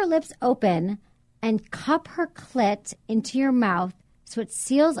spread her lips open and cup her clit into your mouth so it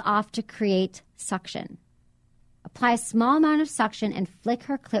seals off to create suction. Apply a small amount of suction and flick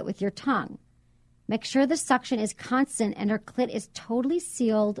her clit with your tongue. Make sure the suction is constant and her clit is totally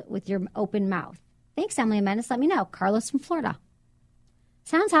sealed with your open mouth. Thanks, Emily and Menace. Let me know. Carlos from Florida.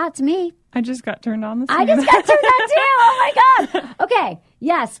 Sounds hot to me. I just got turned on. I just got turned on too. Oh my God. Okay.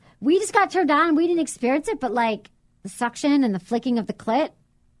 Yes. We just got turned on. We didn't experience it, but like the suction and the flicking of the clit,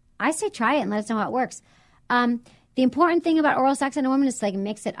 I say try it and let us know how it works. The important thing about oral sex on a woman is to like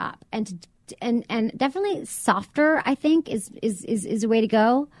mix it up and definitely softer, I think, is a way to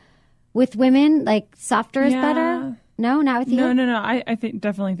go with women. Like softer is better. No, not with you. No. I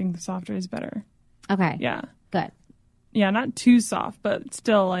definitely think the softer is better. Okay. Yeah. Good. Yeah, not too soft, but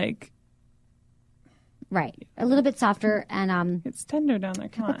still like right, a little bit softer and it's tender down there.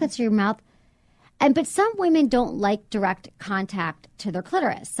 Come on, clits to your mouth. But some women don't like direct contact to their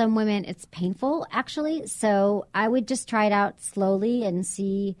clitoris. Some women, it's painful actually. So I would just try it out slowly and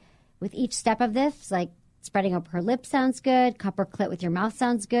see with each step of this, like spreading up her lips sounds good, cup her clit with your mouth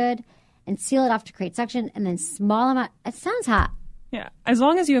sounds good, and seal it off to create suction. And then small amount. It sounds hot. Yeah, as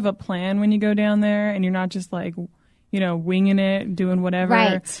long as you have a plan when you go down there and you're not just like, winging it, doing whatever.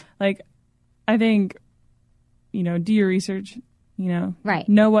 Right. Like, I think, do your research, Right.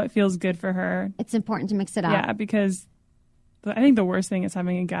 Know what feels good for her. It's important to mix it up. Yeah, because I think the worst thing is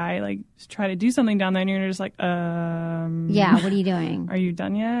having a guy, like, try to do something down there and you're just like, yeah, what are you doing? Are you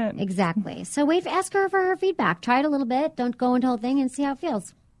done yet? Exactly. So ask her for her feedback. Try it a little bit. Don't go into the whole thing and see how it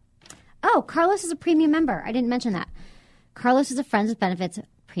feels. Oh, Carlos is a premium member. I didn't mention that. Carlos is a Friends with Benefits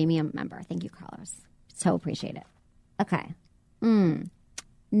premium member. Thank you, Carlos. So appreciate it. Okay.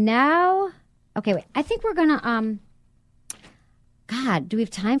 Now, okay, wait. I think we're going to, God, do we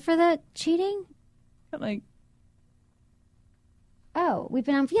have time for the cheating? Like, oh, we've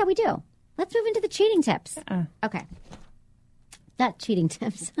been on, yeah, we do. Let's move into the cheating tips. Okay. Not cheating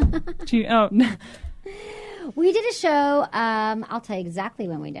tips. Oh, we did a show. I'll tell you exactly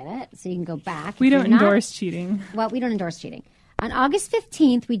when we did it, so you can go back. We don't endorse cheating. Well, we don't endorse cheating. On August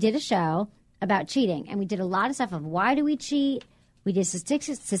 15th, we did a show about cheating, and we did a lot of stuff of why do we cheat. We did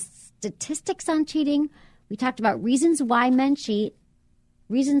statistics on cheating. We talked about reasons why men cheat,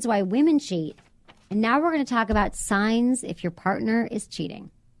 reasons why women cheat, and now we're going to talk about signs if your partner is cheating.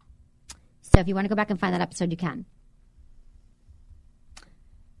 So if you want to go back and find that episode, you can.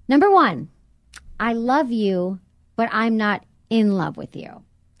 Number 1, I love you, but I'm not in love with you.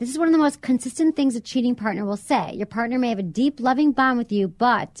 This is one of the most consistent things a cheating partner will say. Your partner may have a deep, loving bond with you,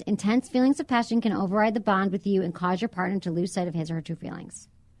 but intense feelings of passion can override the bond with you and cause your partner to lose sight of his or her true feelings.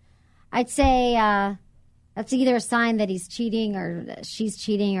 I'd say that's either a sign that he's cheating or that she's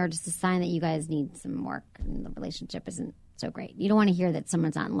cheating or just a sign that you guys need some work and the relationship isn't so great. You don't want to hear that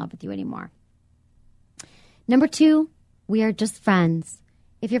someone's not in love with you anymore. Number 2, we are just friends.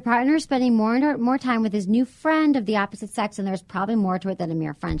 If your partner is spending more time with his new friend of the opposite sex, then there's probably more to it than a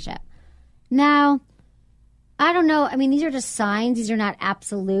mere friendship. Now, I don't know. I mean, these are just signs. These are not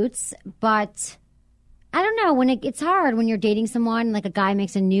absolutes. But I don't know. It's hard when you're dating someone, like a guy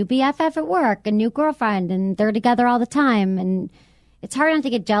makes a new BFF at work, a new girlfriend, and they're together all the time. And it's hard not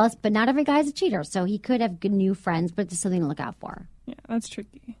to get jealous, but not every guy's a cheater. So he could have good new friends, but it's something to look out for. Yeah, that's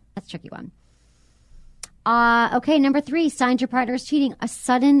tricky. That's a tricky one. Okay, number 3, signs your partner is cheating. A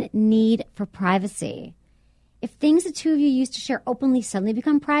sudden need for privacy. If things the two of you used to share openly suddenly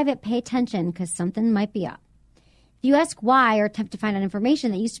become private, pay attention because something might be up. If you ask why or attempt to find out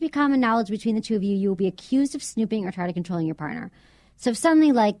information that used to be common knowledge between the two of you, you will be accused of snooping or try to controlling your partner. So if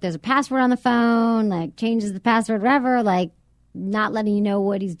suddenly, like, there's a password on the phone, like, changes the password, whatever, like, not letting you know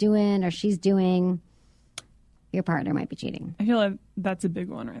what he's doing or she's doing, your partner might be cheating. I feel like that's a big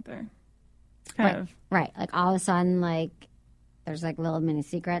one right there. Kind of. Right. Like all of a sudden, like there's like little mini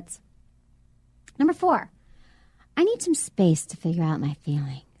secrets. Number 4, I need some space to figure out my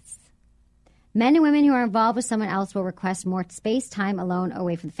feelings. Men and women who are involved with someone else will request more space, time alone, or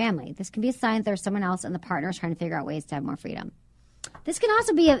away from the family. This can be a sign that there's someone else and the partner is trying to figure out ways to have more freedom. This can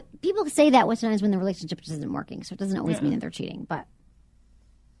also be people say that sometimes when the relationship just isn't working, so it doesn't always mean that they're cheating, but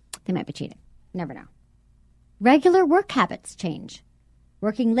they might be cheating. Never know. Regular work habits change.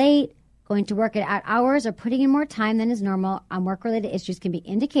 Working late, going to work at odd hours, or putting in more time than is normal on work-related issues can be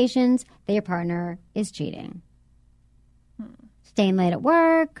indications that your partner is cheating. Staying late at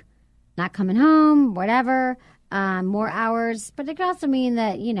work, not coming home, whatever, more hours. But it could also mean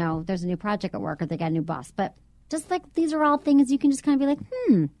that, there's a new project at work or they got a new boss. But just like these are all things you can just kind of be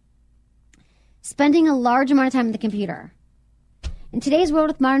like, Spending a large amount of time on the computer. In today's world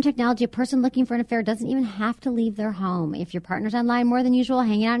with modern technology, a person looking for an affair doesn't even have to leave their home. If your partner's online more than usual,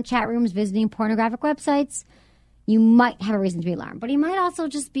 hanging out in chat rooms, visiting pornographic websites, you might have a reason to be alarmed. But he might also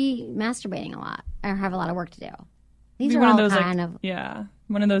just be masturbating a lot or have a lot of work to do. These are all kind of... Yeah,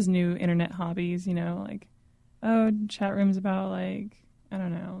 one of those new internet hobbies, like, chat rooms about, like, I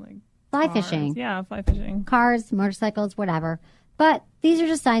don't know, like... Fly cars. fishing. Yeah, fly fishing. Cars, motorcycles, whatever. But these are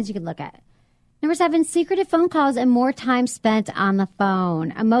just signs you could look at. Number 7, secretive phone calls and more time spent on the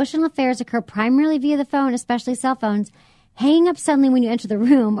phone. Emotional affairs occur primarily via the phone, especially cell phones. Hanging up suddenly when you enter the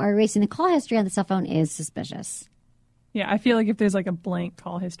room or erasing the call history on the cell phone is suspicious. Yeah, I feel like if there's like a blank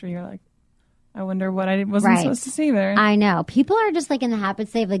call history, you're like, I wonder what I wasn't supposed to see there. I know. People are just like in the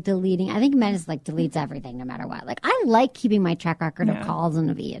habit of like deleting. I think Menace like deletes everything no matter what. Like I like keeping my track record of calls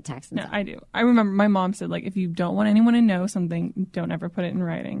and via text and stuff. I do. I remember my mom said like if you don't want anyone to know something, don't ever put it in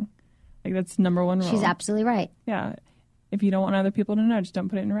writing. Like that's number one rule. She's absolutely right. Yeah. If you don't want other people to know, just don't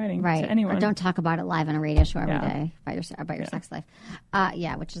put it in writing to anyone. Or don't talk about it live on a radio show every day about your sex life.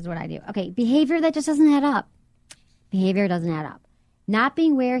 Which is what I do. Okay, behavior that just doesn't add up. Behavior doesn't add up. Not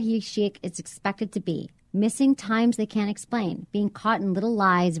being where she is expected to be. Missing times they can't explain. Being caught in little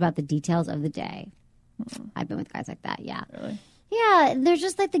lies about the details of the day. I've been with guys like that, yeah. Really? Yeah, there's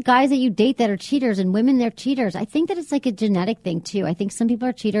just like the guys that you date that are cheaters and women, they're cheaters. I think that it's like a genetic thing too. I think some people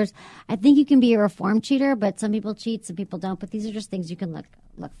are cheaters. I think you can be a reformed cheater, but some people cheat, some people don't. But these are just things you can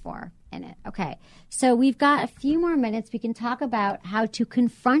look for in it. Okay, so we've got a few more minutes. We can talk about how to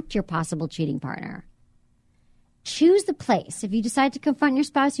confront your possible cheating partner. Choose the place. If you decide to confront your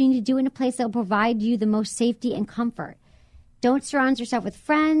spouse, you need to do it in a place that will provide you the most safety and comfort. Don't surround yourself with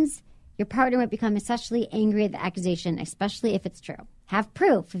friends. Your partner might become especially angry at the accusation, especially if it's true. Have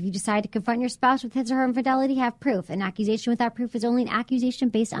proof. If you decide to confront your spouse with his or her infidelity, have proof. An accusation without proof is only an accusation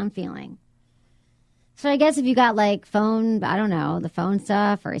based on feeling. So I guess if you got like phone, I don't know, the phone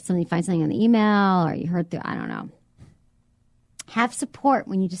stuff, or you find something on the email, or you heard through, I don't know. Have support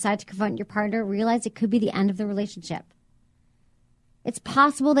when you decide to confront your partner. Realize it could be the end of the relationship. It's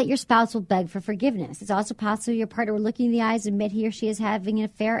possible that your spouse will beg for forgiveness. It's also possible your partner will look you in the eyes, admit he or she is having an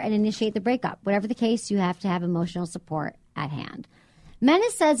affair, and initiate the breakup. Whatever the case, you have to have emotional support at hand.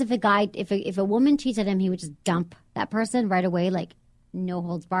 Menace says if a woman cheats on him, he would just dump that person right away, like no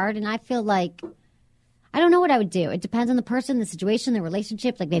holds barred. And I feel like, I don't know what I would do. It depends on the person, the situation, the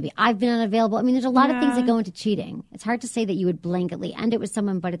relationship. Like maybe I've been unavailable. I mean, there's a lot of things that go into cheating. It's hard to say that you would blanketly end it with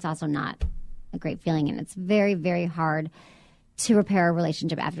someone, but it's also not a great feeling. And it's very, very hard to repair a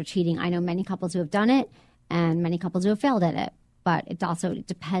relationship after cheating. I know many couples who have done it and many couples who have failed at it. But it also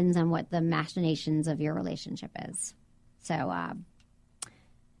depends on what the machinations of your relationship is. So I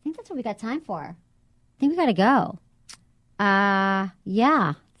think that's what we got time for. I think we got to go.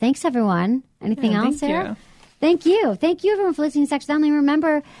 Yeah. Thanks, everyone. Anything else, Sarah? Thank you. Thank you, everyone, for listening to Sex Family.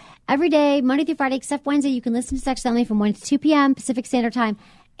 Remember, every day, Monday through Friday, except Wednesday, you can listen to Sex Family from 1 to 2 p.m. Pacific Standard Time.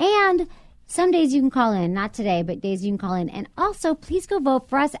 And some days you can call in. Not today, but days you can call in. And also, please go vote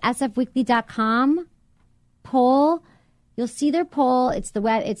for us, sfweekly.com poll. You'll see their poll. It's the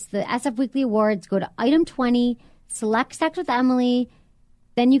SF Weekly Awards. Go to item 20, select Sex with Emily.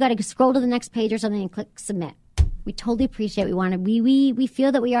 Then you got to scroll to the next page or something and click submit. We totally appreciate it. We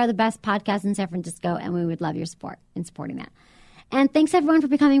feel that we are the best podcast in San Francisco, and we would love your support in supporting that. And thanks, everyone, for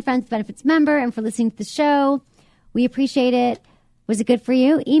becoming Friends with Benefits member and for listening to the show. We appreciate it. Was it good for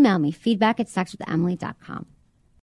you? Email me, feedback@sexwithemily.com.